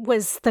that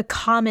was the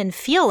common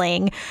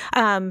feeling.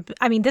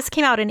 I mean, this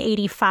came out in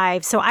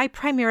 85. So I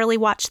primarily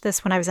watched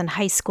this when I was in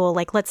high school,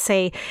 like let's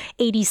say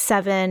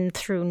 87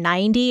 through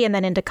 90 and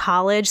then into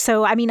college.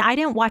 So, I mean, I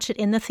didn't watch it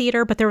in the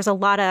theater, but there was a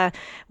lot of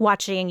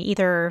watching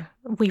either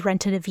we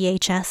rented a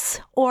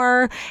VHS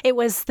or it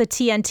was the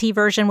TNT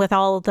version with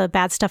all the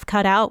bad stuff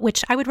cut out,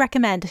 which I would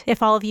recommend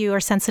if all of you are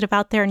sensitive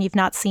out there and you've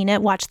not seen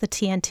it, watch the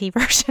TNT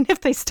version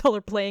if they still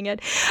are playing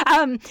it.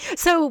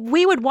 So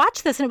we would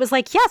watch this and it was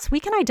like, yes, we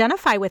can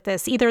identify with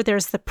this. Either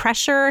there's the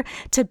pressure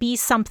to be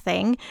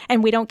something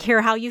and we don't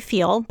care how you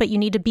feel, but you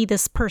need to be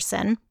this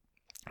person.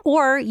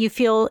 Or you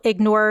feel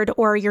ignored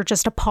or you're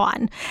just a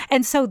pawn.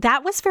 And so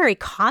that was very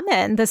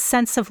common, the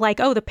sense of like,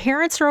 oh, the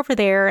parents are over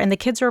there and the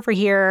kids are over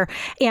here.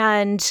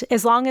 And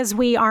as long as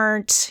we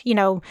aren't,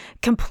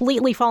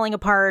 completely falling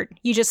apart,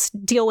 you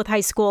just deal with high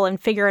school and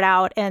figure it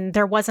out. And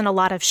there wasn't a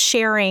lot of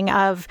sharing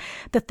of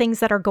the things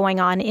that are going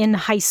on in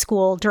high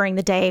school during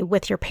the day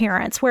with your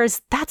parents.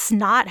 Whereas that's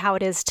not how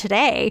it is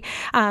today.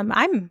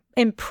 I'm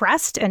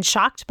impressed and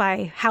shocked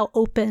by how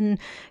open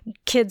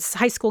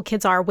high school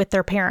kids are with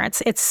their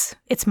parents. It's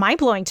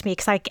mind-blowing to me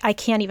because I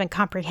can't even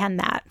comprehend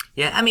that.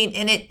 Yeah, I mean,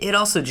 and it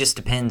also just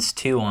depends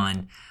too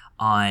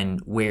on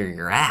where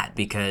you're at,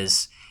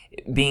 because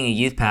being a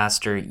youth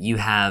pastor, you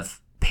have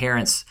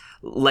parents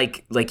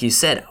like you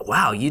said,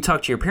 wow, you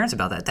talked to your parents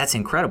about that. That's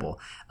incredible.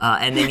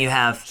 And then you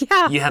have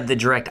you have the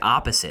direct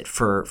opposite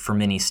for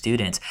many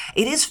students.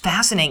 It is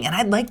fascinating, and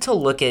I'd like to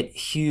look at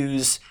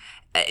Hughes,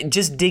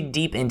 just dig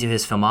deep into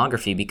his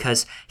filmography,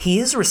 because he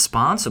is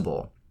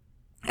responsible,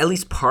 at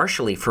least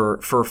partially,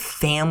 for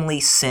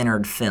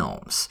family-centered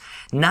films.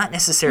 Not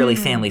necessarily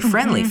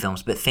family-friendly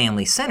films, but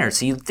family-centered.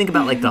 So you think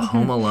about like the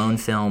Home Alone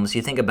films,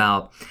 you think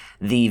about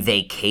the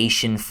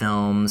Vacation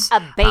films,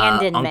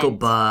 Abandonment, Uncle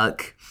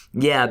Buck,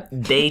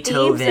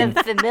 Beethoven. Themes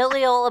of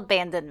familial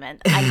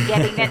abandonment. I'm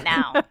getting it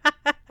now.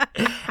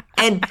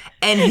 and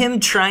him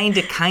trying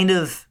to kind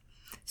of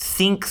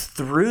think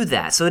through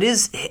that. So it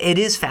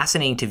is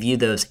fascinating to view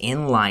those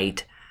in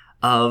light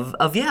of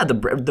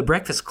the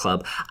Breakfast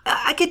Club.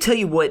 I could tell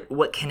you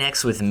what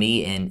connects with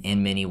me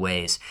in many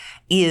ways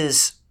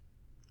is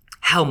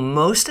how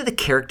most of the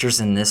characters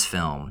in this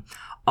film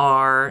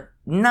are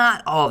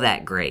not all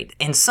that great,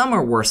 and some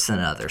are worse than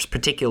others,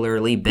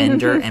 particularly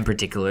Bender and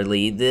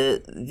particularly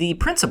the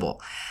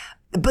principal.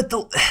 But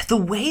the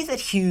way that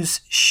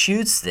Hughes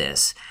shoots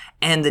this,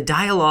 and the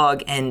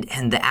dialogue and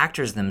the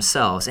actors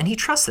themselves, and he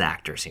trusts the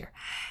actors here,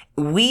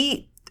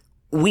 we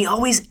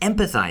always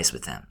empathize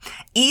with them.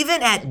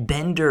 Even at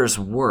Bender's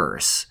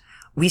worst,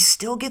 we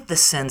still get the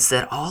sense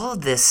that all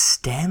of this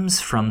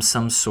stems from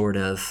some sort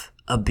of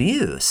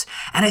abuse.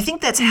 And I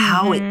think that's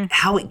how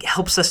it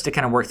helps us to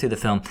kind of work through the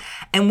film.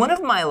 And one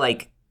of my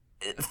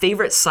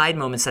favorite side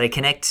moments that I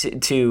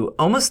connect to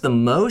almost the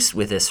most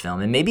with this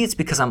film, and maybe it's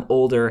because I'm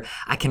older,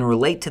 I can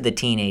relate to the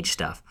teenage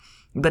stuff,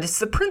 but it's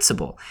the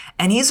principal.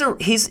 And he's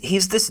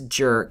this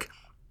jerk.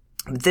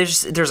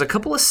 There's a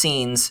couple of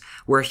scenes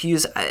where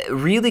Hughes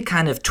really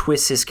kind of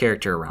twists his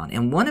character around.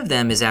 And one of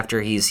them is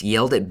after he's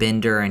yelled at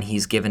Bender and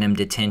he's given him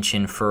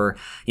detention for,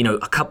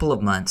 a couple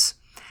of months.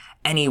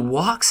 And he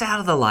walks out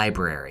of the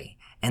library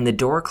and the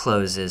door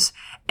closes,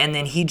 and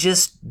then he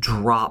just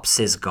drops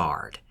his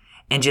guard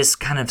and just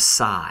kind of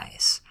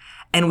sighs.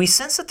 And we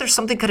sense that there's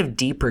something kind of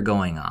deeper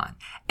going on.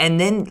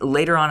 And then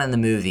later on in the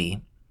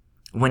movie,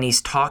 when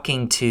he's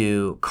talking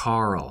to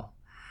Carl,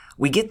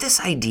 we get this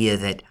idea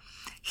that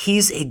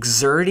he's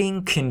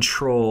exerting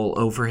control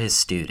over his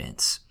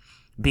students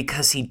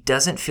because he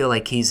doesn't feel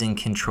like he's in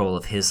control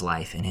of his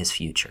life and his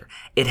future.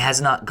 It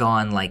has not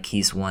gone like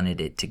he's wanted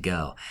it to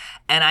go.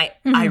 And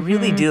I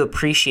really do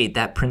appreciate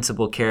that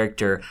principal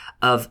character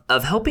of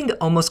helping to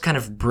almost kind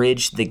of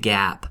bridge the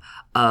gap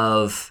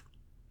of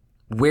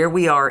where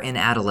we are in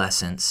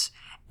adolescence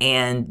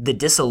and the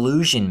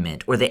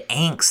disillusionment or the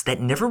angst that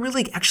never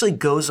really actually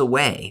goes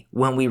away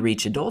when we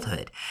reach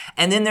adulthood.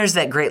 And then there's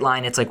that great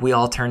line, it's like we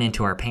all turn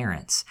into our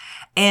parents.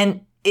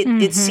 And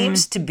it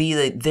seems to be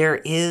that there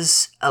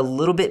is a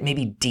little bit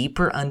maybe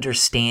deeper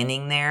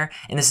understanding there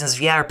in the sense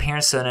of, our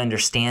parents don't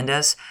understand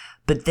us.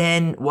 But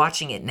then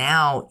watching it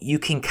now, you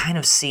can kind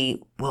of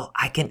see, well,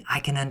 I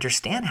can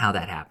understand how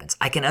that happens.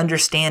 I can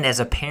understand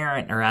as a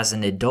parent or as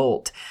an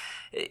adult,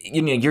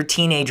 your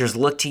teenagers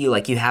look to you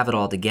like you have it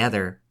all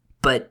together,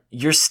 but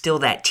you're still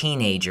that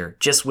teenager,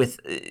 just with,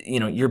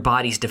 your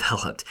body's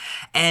developed.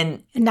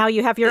 And now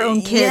you have your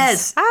own kids.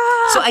 Yes.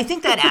 So I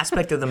think that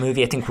aspect of the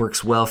movie,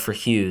 works well for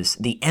Hughes.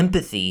 The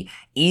empathy,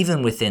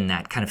 even within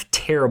that kind of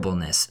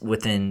terribleness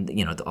within,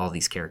 all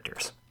these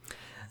characters.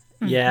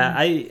 Yeah,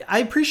 I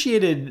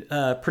appreciated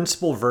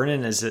Principal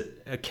Vernon as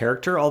a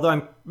character, although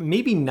I'm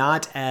maybe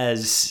not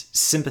as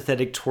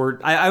sympathetic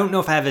toward... I don't know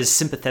if I have as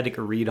sympathetic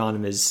a read on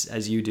him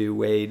as you do,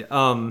 Wade.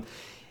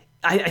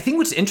 I think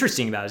what's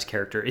interesting about his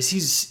character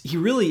is he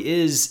really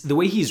is, the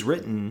way he's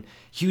written,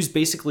 Hughes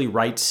basically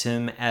writes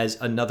him as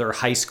another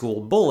high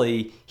school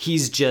bully.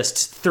 He's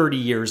just 30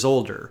 years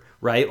older,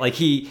 right? Like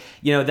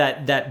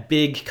that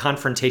big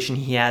confrontation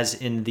he has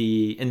in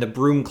the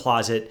broom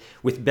closet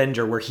with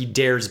Bender, where he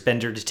dares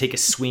Bender to take a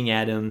swing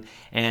at him,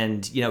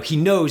 and he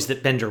knows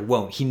that Bender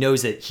won't. He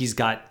knows that he's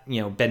got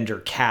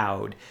Bender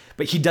cowed,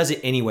 but he does it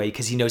anyway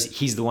because he knows that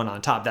he's the one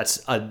on top.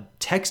 That's a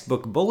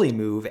textbook bully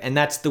move, and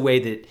that's the way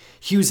that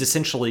Hughes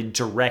essentially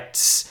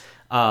directs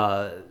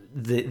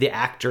the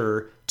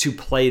actor to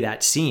play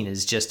that scene,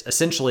 is just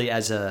essentially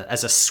as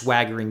a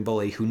swaggering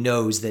bully who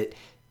knows that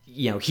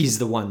he's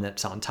the one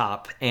that's on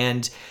top.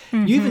 And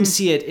you even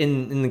see it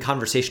in the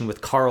conversation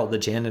with Carl, the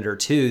janitor,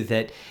 too,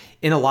 that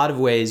in a lot of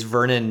ways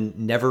Vernon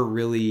never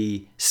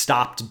really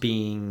stopped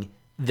being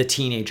the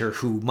teenager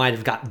who might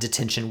have gotten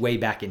detention way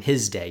back in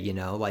his day.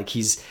 Like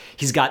he's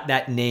got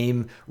that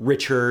name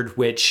Richard,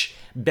 which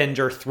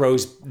Bender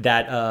throws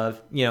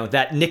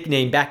that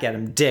nickname back at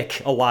him,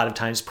 Dick, a lot of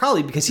times,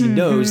 probably because he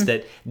knows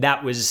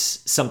that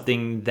was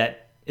something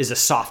that is a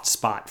soft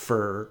spot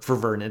for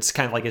Vernon. It's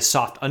kind of like his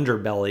soft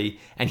underbelly,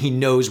 and he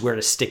knows where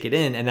to stick it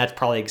in, and that's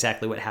probably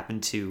exactly what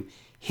happened to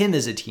him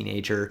as a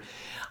teenager.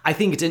 I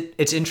think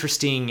it's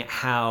interesting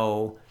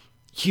how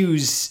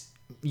Hughes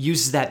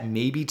uses that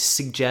maybe to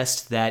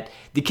suggest that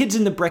the kids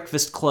in the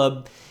Breakfast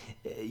Club,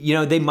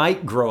 they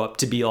might grow up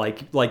to be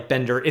like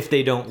Bender if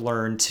they don't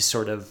learn to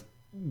sort of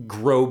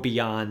grow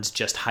beyond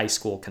just high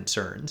school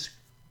concerns.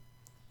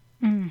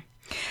 And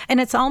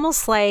it's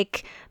almost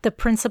like the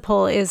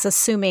principal is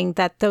assuming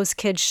that those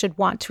kids should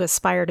want to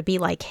aspire to be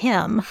like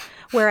him,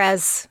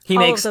 whereas he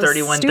makes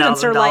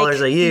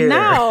 $31,000 a year.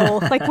 No,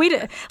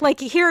 like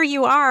here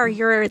you are,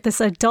 you're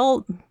this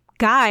adult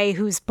guy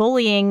who's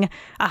bullying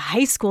a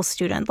high school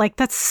student. Like,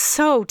 that's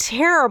so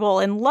terrible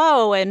and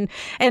low, and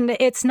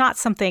it's not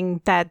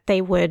something that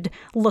they would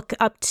look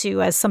up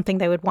to as something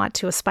they would want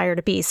to aspire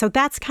to be. So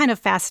that's kind of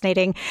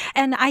fascinating.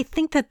 And I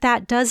think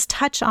that does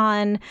touch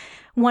on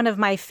one of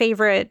my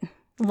favorite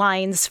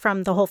lines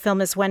from the whole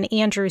film, is when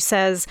Andrew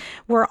says,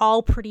 we're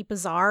all pretty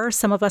bizarre.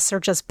 Some of us are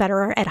just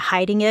better at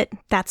hiding it.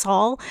 That's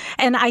all.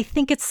 And I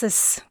think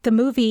the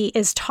movie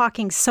is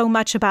talking so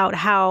much about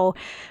how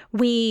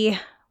we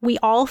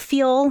all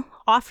feel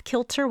off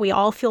kilter. We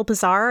all feel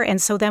bizarre.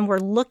 And so then we're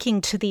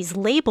looking to these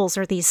labels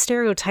or these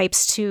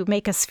stereotypes to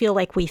make us feel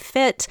like we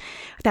fit,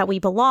 that we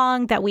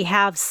belong, that we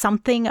have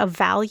something of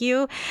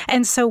value.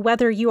 And so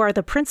whether you are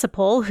the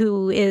principal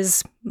who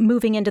is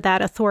moving into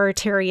that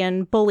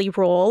authoritarian bully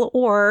role,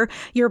 or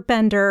you're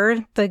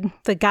Bender,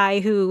 the guy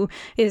who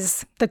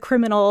is the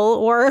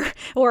criminal,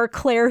 or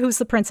Claire who's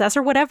the princess,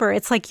 or whatever,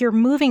 it's like you're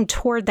moving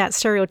toward that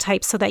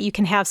stereotype so that you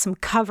can have some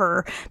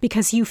cover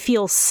because you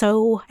feel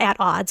so at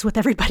odds with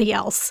everybody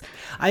else.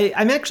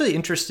 I'm actually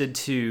interested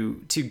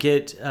to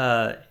get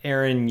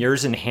Aaron,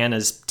 yours and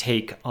Hannah's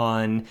take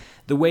on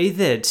the way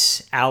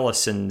that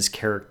Allison's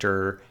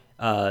character,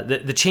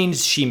 the change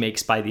she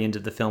makes by the end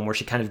of the film, where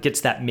she kind of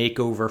gets that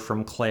makeover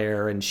from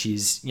Claire, and she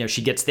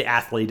gets the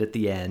athlete at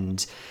the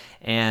end.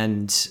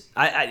 And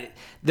I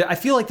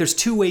feel like there's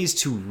two ways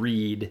to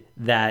read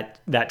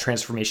that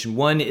transformation.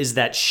 One is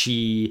that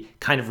she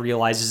kind of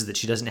realizes that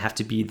she doesn't have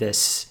to be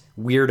this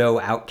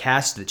weirdo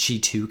outcast, that she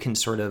too can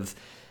sort of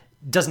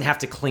doesn't have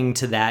to cling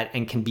to that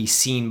and can be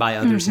seen by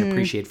others and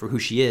appreciated for who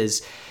she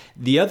is.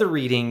 The other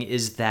reading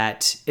is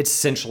that it's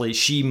essentially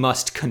she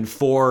must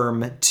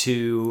conform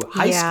to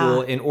high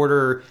school in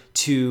order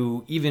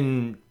to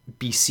even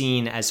be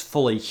seen as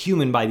fully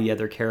human by the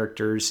other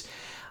characters.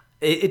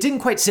 It didn't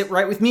quite sit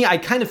right with me. I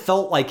kind of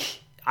felt like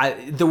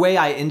the way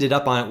I ended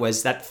up on it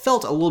was that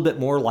felt a little bit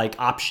more like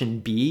option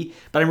B,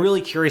 but I'm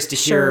really curious to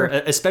hear,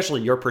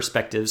 especially your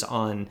perspectives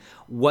on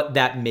what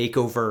that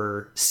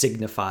makeover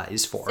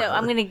signifies for her. So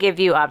I'm going to give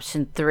you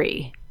option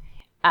 3.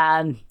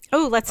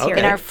 Let's hear it.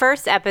 In our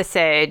first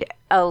episode,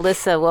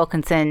 Alyssa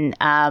Wilkinson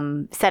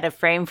set a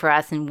frame for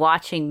us in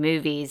watching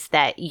movies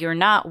that you're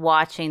not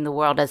watching the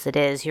world as it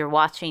is. You're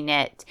watching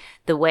it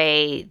the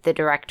way the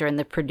director and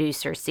the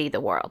producer see the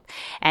world.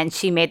 And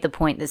she made the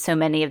point that so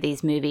many of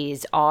these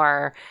movies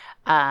are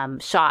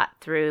shot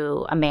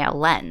through a male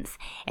lens.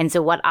 And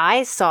so what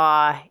I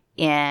saw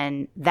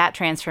in that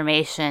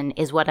transformation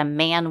is what a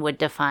man would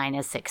define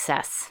as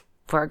success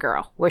for a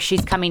girl, where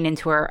she's coming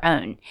into her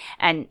own.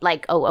 And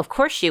like, oh, of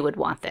course she would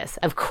want this.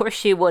 Of course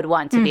she would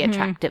want to be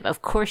attractive.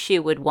 Of course she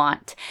would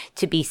want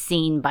to be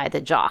seen by the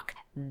jock.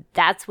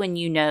 That's when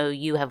you know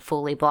you have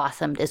fully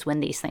blossomed, is when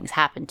these things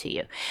happen to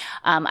you.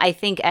 I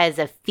think as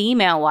a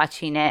female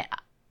watching it,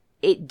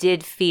 it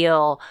did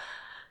feel,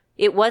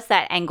 it was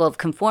that angle of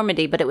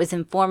conformity, but it was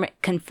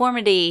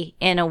conformity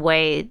in a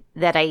way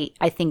that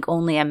I think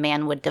only a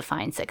man would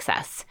define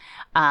success.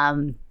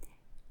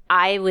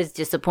 I was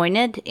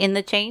disappointed in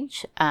the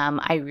change.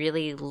 I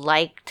really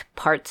liked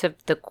parts of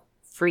the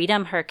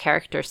freedom her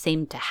character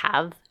seemed to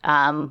have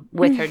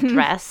with her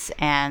dress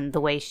and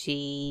the way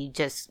she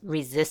just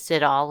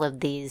resisted all of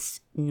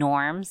these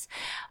norms.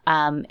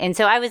 And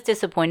so I was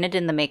disappointed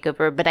in the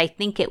makeover, but I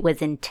think it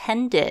was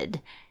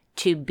intended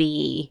to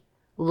be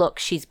look,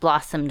 she's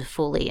blossomed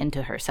fully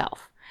into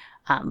herself.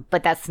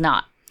 But that's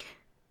not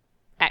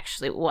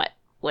actually what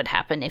would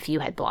happen if you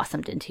had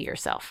blossomed into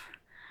yourself.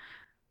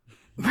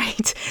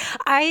 Right.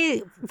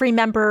 I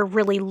remember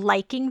really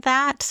liking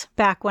that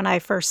back when I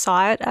first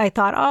saw it. I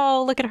thought,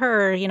 oh, look at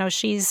her. You know,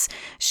 she's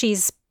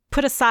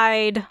put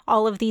aside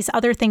all of these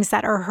other things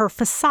that are her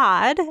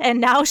facade.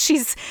 And now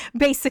she's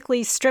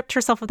basically stripped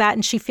herself of that.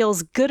 And she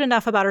feels good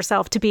enough about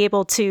herself to be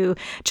able to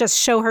just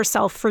show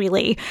herself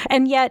freely.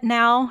 And yet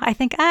now I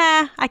think,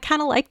 I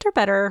kind of liked her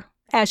better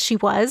as she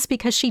was,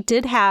 because she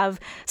did have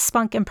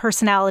spunk and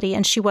personality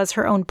and she was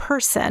her own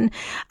person.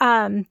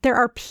 There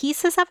are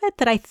pieces of it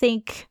that I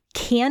think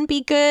can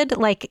be good.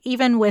 Like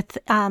even with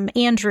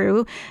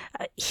Andrew,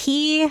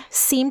 he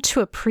seemed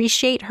to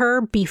appreciate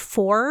her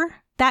before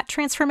that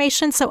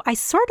transformation. So I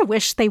sort of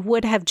wish they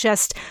would have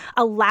just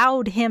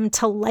allowed him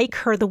to like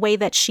her the way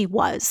that she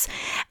was.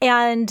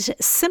 And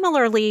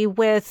similarly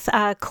with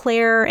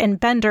Claire and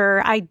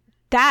Bender,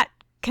 that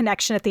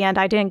connection at the end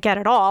I didn't get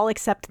at all,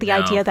 except the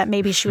idea that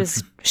maybe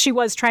she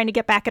was trying to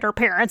get back at her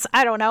parents.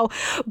 I don't know.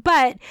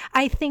 But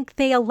I think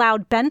they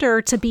allowed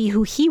Bender to be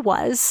who he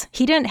was.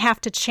 He didn't have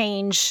to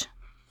change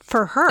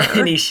for her.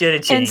 And he should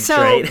have changed, and so,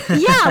 right?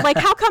 Yeah, like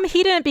how come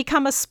he didn't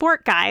become a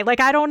sport guy? Like,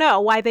 I don't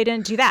know why they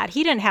didn't do that.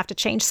 He didn't have to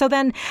change. So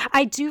then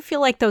I do feel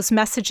like those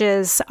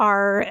messages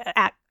are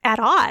at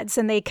odds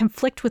and they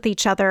conflict with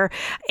each other.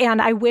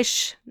 And I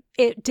wish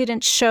it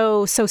didn't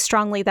show so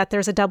strongly that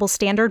there's a double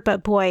standard,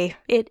 but boy,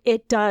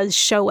 it does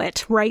show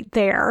it right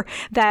there,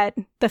 that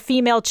the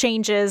female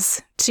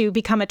changes to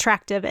become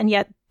attractive, and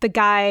yet the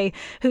guy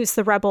who's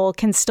the rebel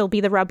can still be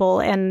the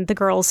rebel and the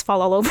girls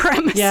fall all over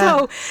him. Yeah.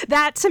 So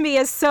that to me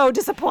is so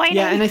disappointing.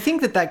 Yeah, and I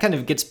think that kind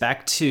of gets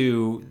back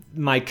to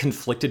my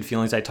conflicted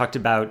feelings I talked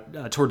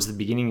about towards the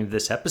beginning of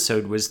this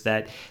episode, was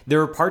that there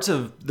are parts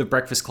of The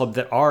Breakfast Club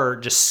that are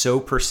just so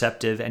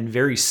perceptive and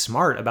very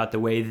smart about the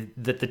way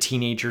that the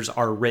teenagers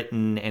are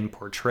written and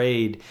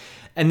portrayed.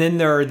 And then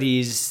there are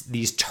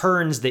these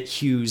turns that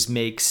Hughes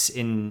makes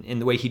in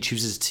the way he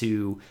chooses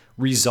to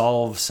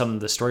resolve some of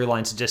the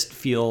storylines to just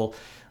feel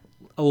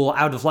a little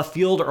out of left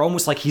field, or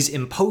almost like he's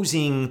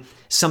imposing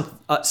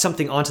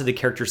something onto the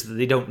characters that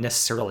they don't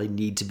necessarily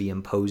need to be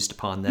imposed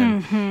upon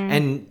them. Mm-hmm.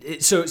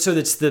 And so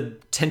that's the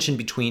tension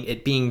between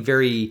it being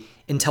very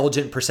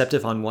intelligent and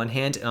perceptive on one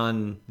hand, and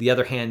on the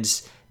other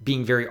hand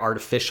being very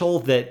artificial,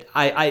 that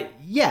I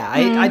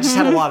just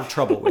had a lot of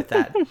trouble with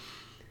that.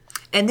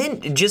 And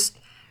then just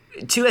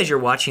too, as you're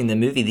watching the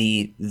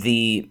movie,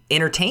 the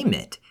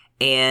entertainment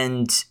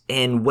and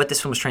what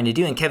this film was trying to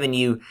do. And Kevin,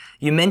 you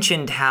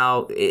mentioned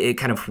how it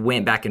kind of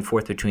went back and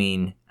forth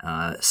between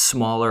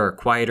smaller or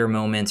quieter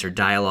moments or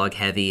dialogue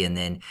heavy, and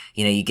then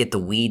you get the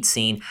weed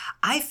scene.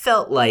 I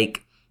felt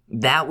like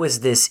that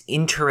was this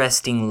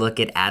interesting look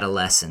at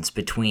adolescence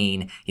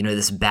between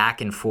this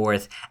back and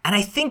forth, and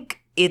I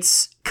think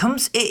it's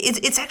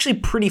actually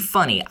pretty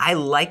funny. I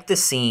like the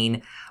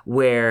scene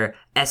where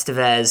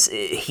Estevez,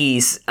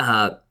 he's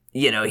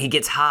he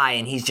gets high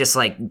and he's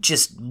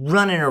just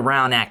running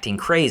around acting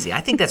crazy. I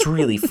think that's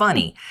really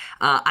funny.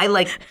 I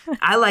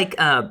like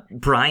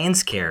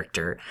Brian's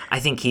character.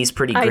 I think he's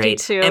pretty great. I do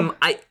too.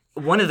 And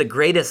one of the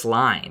greatest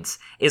lines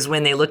is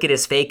when they look at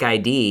his fake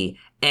ID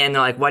and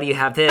they're like, "Why do you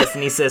have this?"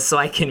 And he says, "So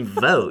I can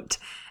vote."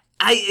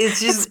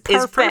 It's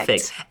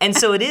perfect. And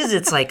so it is.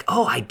 It's like,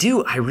 oh,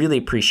 I really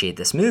appreciate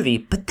this movie.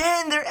 But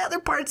then there are other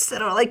parts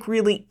that are like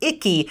really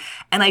icky.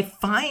 And I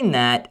find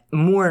that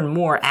more and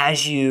more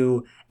as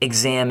you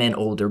examine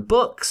older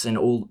books and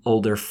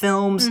older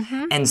films,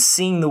 mm-hmm. and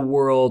seeing the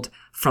world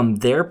from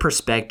their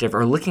perspective,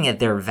 or looking at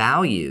their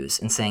values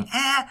and saying,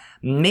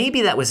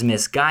 maybe that was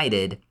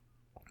misguided.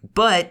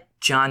 But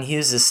John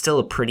Hughes is still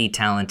a pretty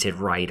talented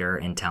writer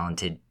and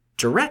talented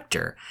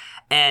director.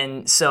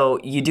 And so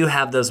you do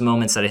have those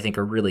moments that I think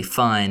are really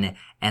fun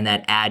and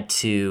that add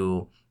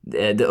to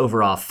the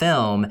overall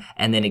film.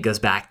 And then it goes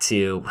back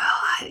to,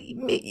 well,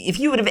 if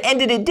you would have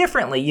ended it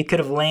differently, you could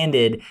have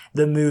landed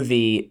the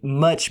movie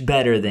much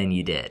better than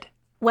you did.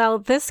 Well,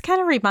 this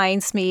kind of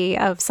reminds me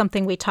of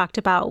something we talked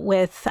about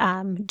with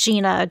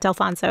Gina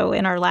Delfonso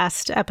in our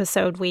last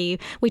episode. We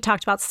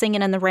talked about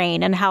Singin' in the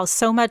Rain and how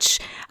so much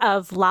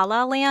of La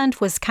La Land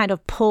was kind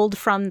of pulled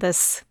from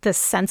this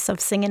sense of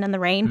Singin' in the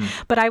Rain. Mm.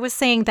 But I was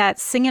saying that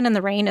Singin' in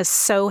the Rain is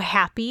so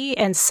happy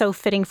and so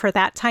fitting for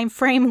that time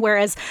frame,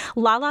 whereas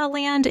La La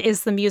Land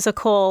is the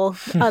musical,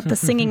 the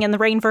Singing in the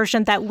Rain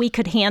version that we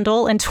could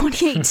handle in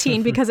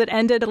 2018 because it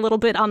ended a little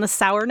bit on the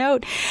sour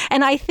note.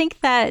 And I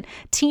think that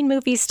teen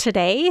movies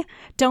today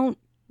don't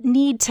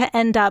need to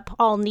end up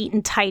all neat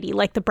and tidy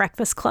like The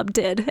Breakfast Club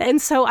did.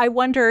 And so I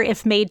wonder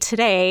if made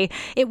today,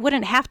 it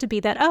wouldn't have to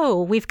be that,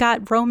 oh, we've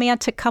got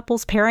romantic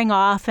couples pairing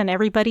off and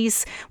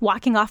everybody's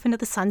walking off into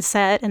the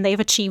sunset and they've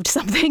achieved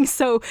something.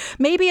 So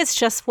maybe it's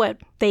just what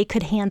they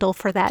could handle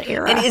for that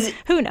era. And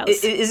who knows?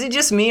 Is it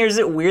just me, or is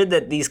it weird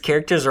that these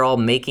characters are all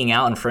making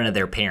out in front of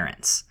their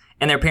parents?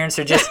 And their parents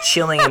are just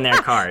chilling in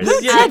their cars.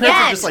 Yeah, their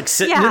parents are just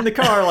sitting in the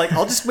car,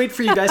 I'll just wait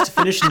for you guys to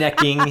finish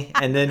necking,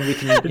 and then we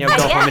can go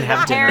home and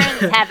have dinner.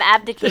 Parents have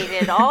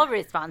abdicated all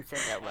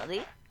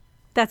responsibility.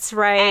 That's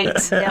right. And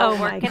they'll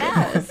work it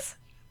out.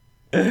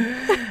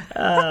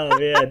 Oh,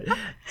 man.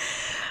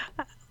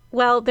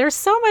 Well, there's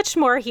so much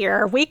more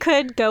here. We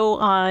could go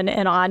on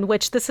and on,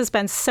 which this has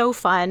been so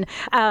fun.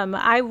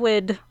 I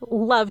would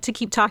love to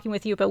keep talking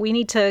with you, but we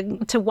need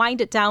to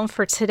wind it down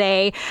for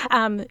today.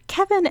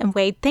 Kevin and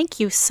Wade, thank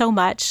you so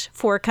much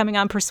for coming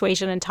on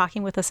Persuasion and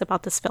talking with us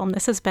about this film.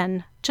 This has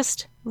been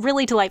just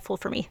really delightful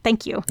for me.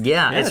 Thank you.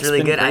 Yeah, it's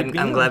really good. great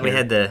I'm glad we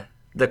had the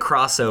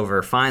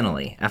crossover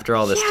finally after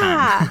all this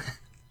time.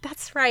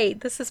 That's right.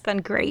 This has been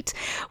great.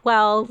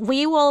 Well,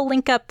 we will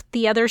link up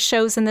the other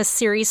shows in this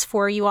series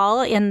for you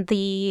all in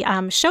the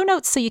show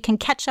notes so you can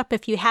catch up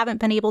if you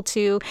haven't been able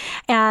to.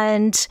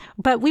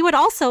 But we would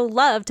also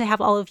love to have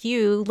all of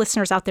you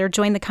listeners out there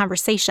join the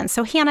conversation.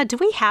 So, Hannah, do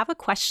we have a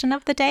question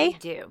of the day? We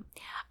do.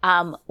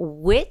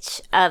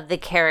 Which of the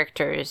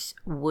characters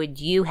would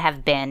you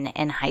have been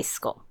in high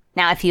school?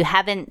 Now, if you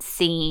haven't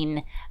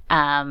seen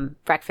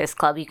Breakfast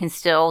Club, you can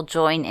still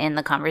join in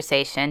the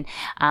conversation.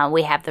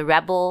 We have the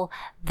rebel,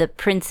 the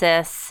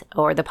princess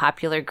or the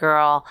popular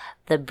girl,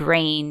 the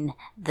brain,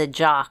 the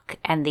jock,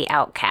 and the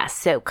outcast.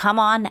 So come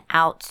on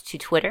out to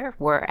Twitter.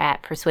 We're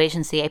at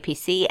Persuasion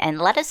CAPC, and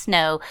let us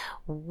know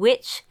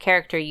which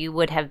character you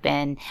would have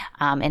been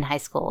in high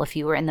school if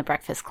you were in the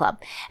Breakfast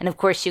Club. And of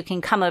course, you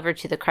can come over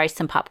to the Christ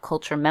and Pop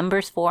Culture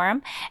Members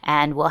Forum,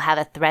 and we'll have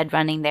a thread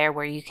running there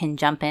where you can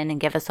jump in and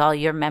give us all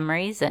your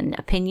memories and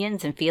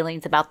opinions and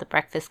feelings about the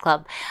Breakfast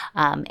Club.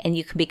 And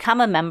you can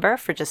become a member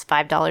for just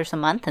 $5 a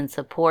month and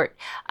support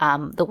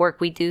the work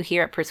we do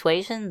here at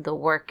Persuasion, the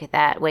work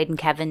that Wade and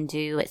Kevin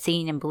do at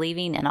Seeing and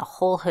Believing, and a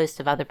whole host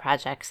of other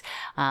projects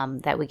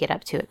that we get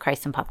up to at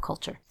Christ and Pop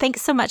Culture.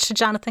 Thanks so much to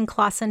Jonathan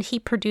Clausen. He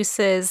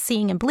produces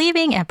Seeing and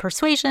Believing and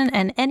Persuasion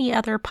and any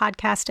other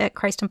podcast at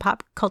Christ and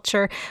Pop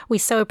Culture. We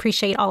so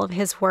appreciate all of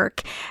his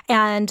work.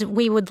 And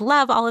we would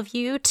love all of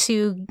you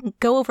to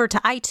go over to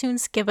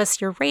iTunes, give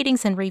us your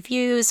ratings and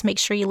reviews. Make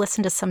sure you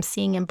listen to some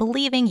Seeing and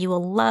Believing. You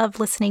will love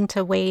listening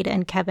to Wade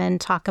and Kevin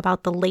talk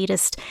about the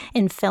latest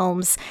in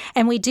films.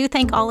 And we do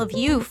thank all of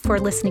you for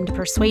listening to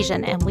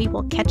Persuasion, and we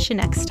will catch you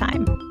next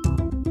time.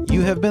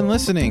 You have been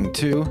listening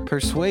to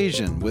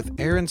Persuasion with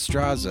Aaron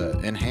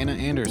Straza and Hannah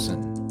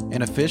Anderson,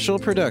 an official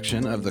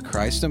production of the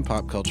Christ and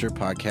Pop Culture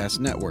Podcast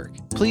Network.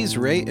 Please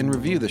rate and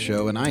review the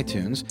show in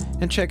iTunes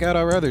and check out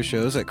our other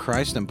shows at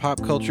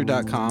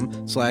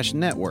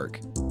christandpopculture.com/network.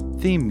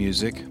 Theme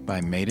music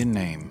by Maiden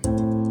Name.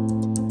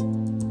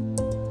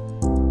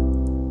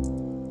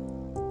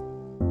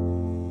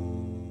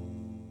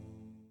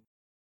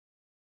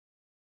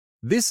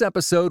 This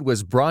episode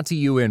was brought to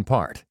you in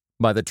part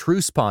by the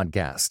Truce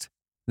Podcast.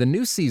 The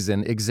new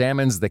season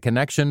examines the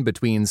connection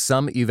between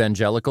some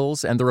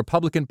evangelicals and the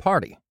Republican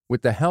Party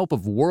with the help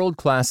of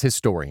world-class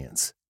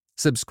historians.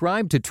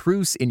 Subscribe to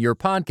Truce in your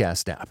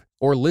podcast app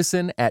or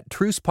listen at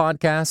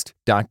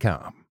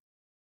trucepodcast.com.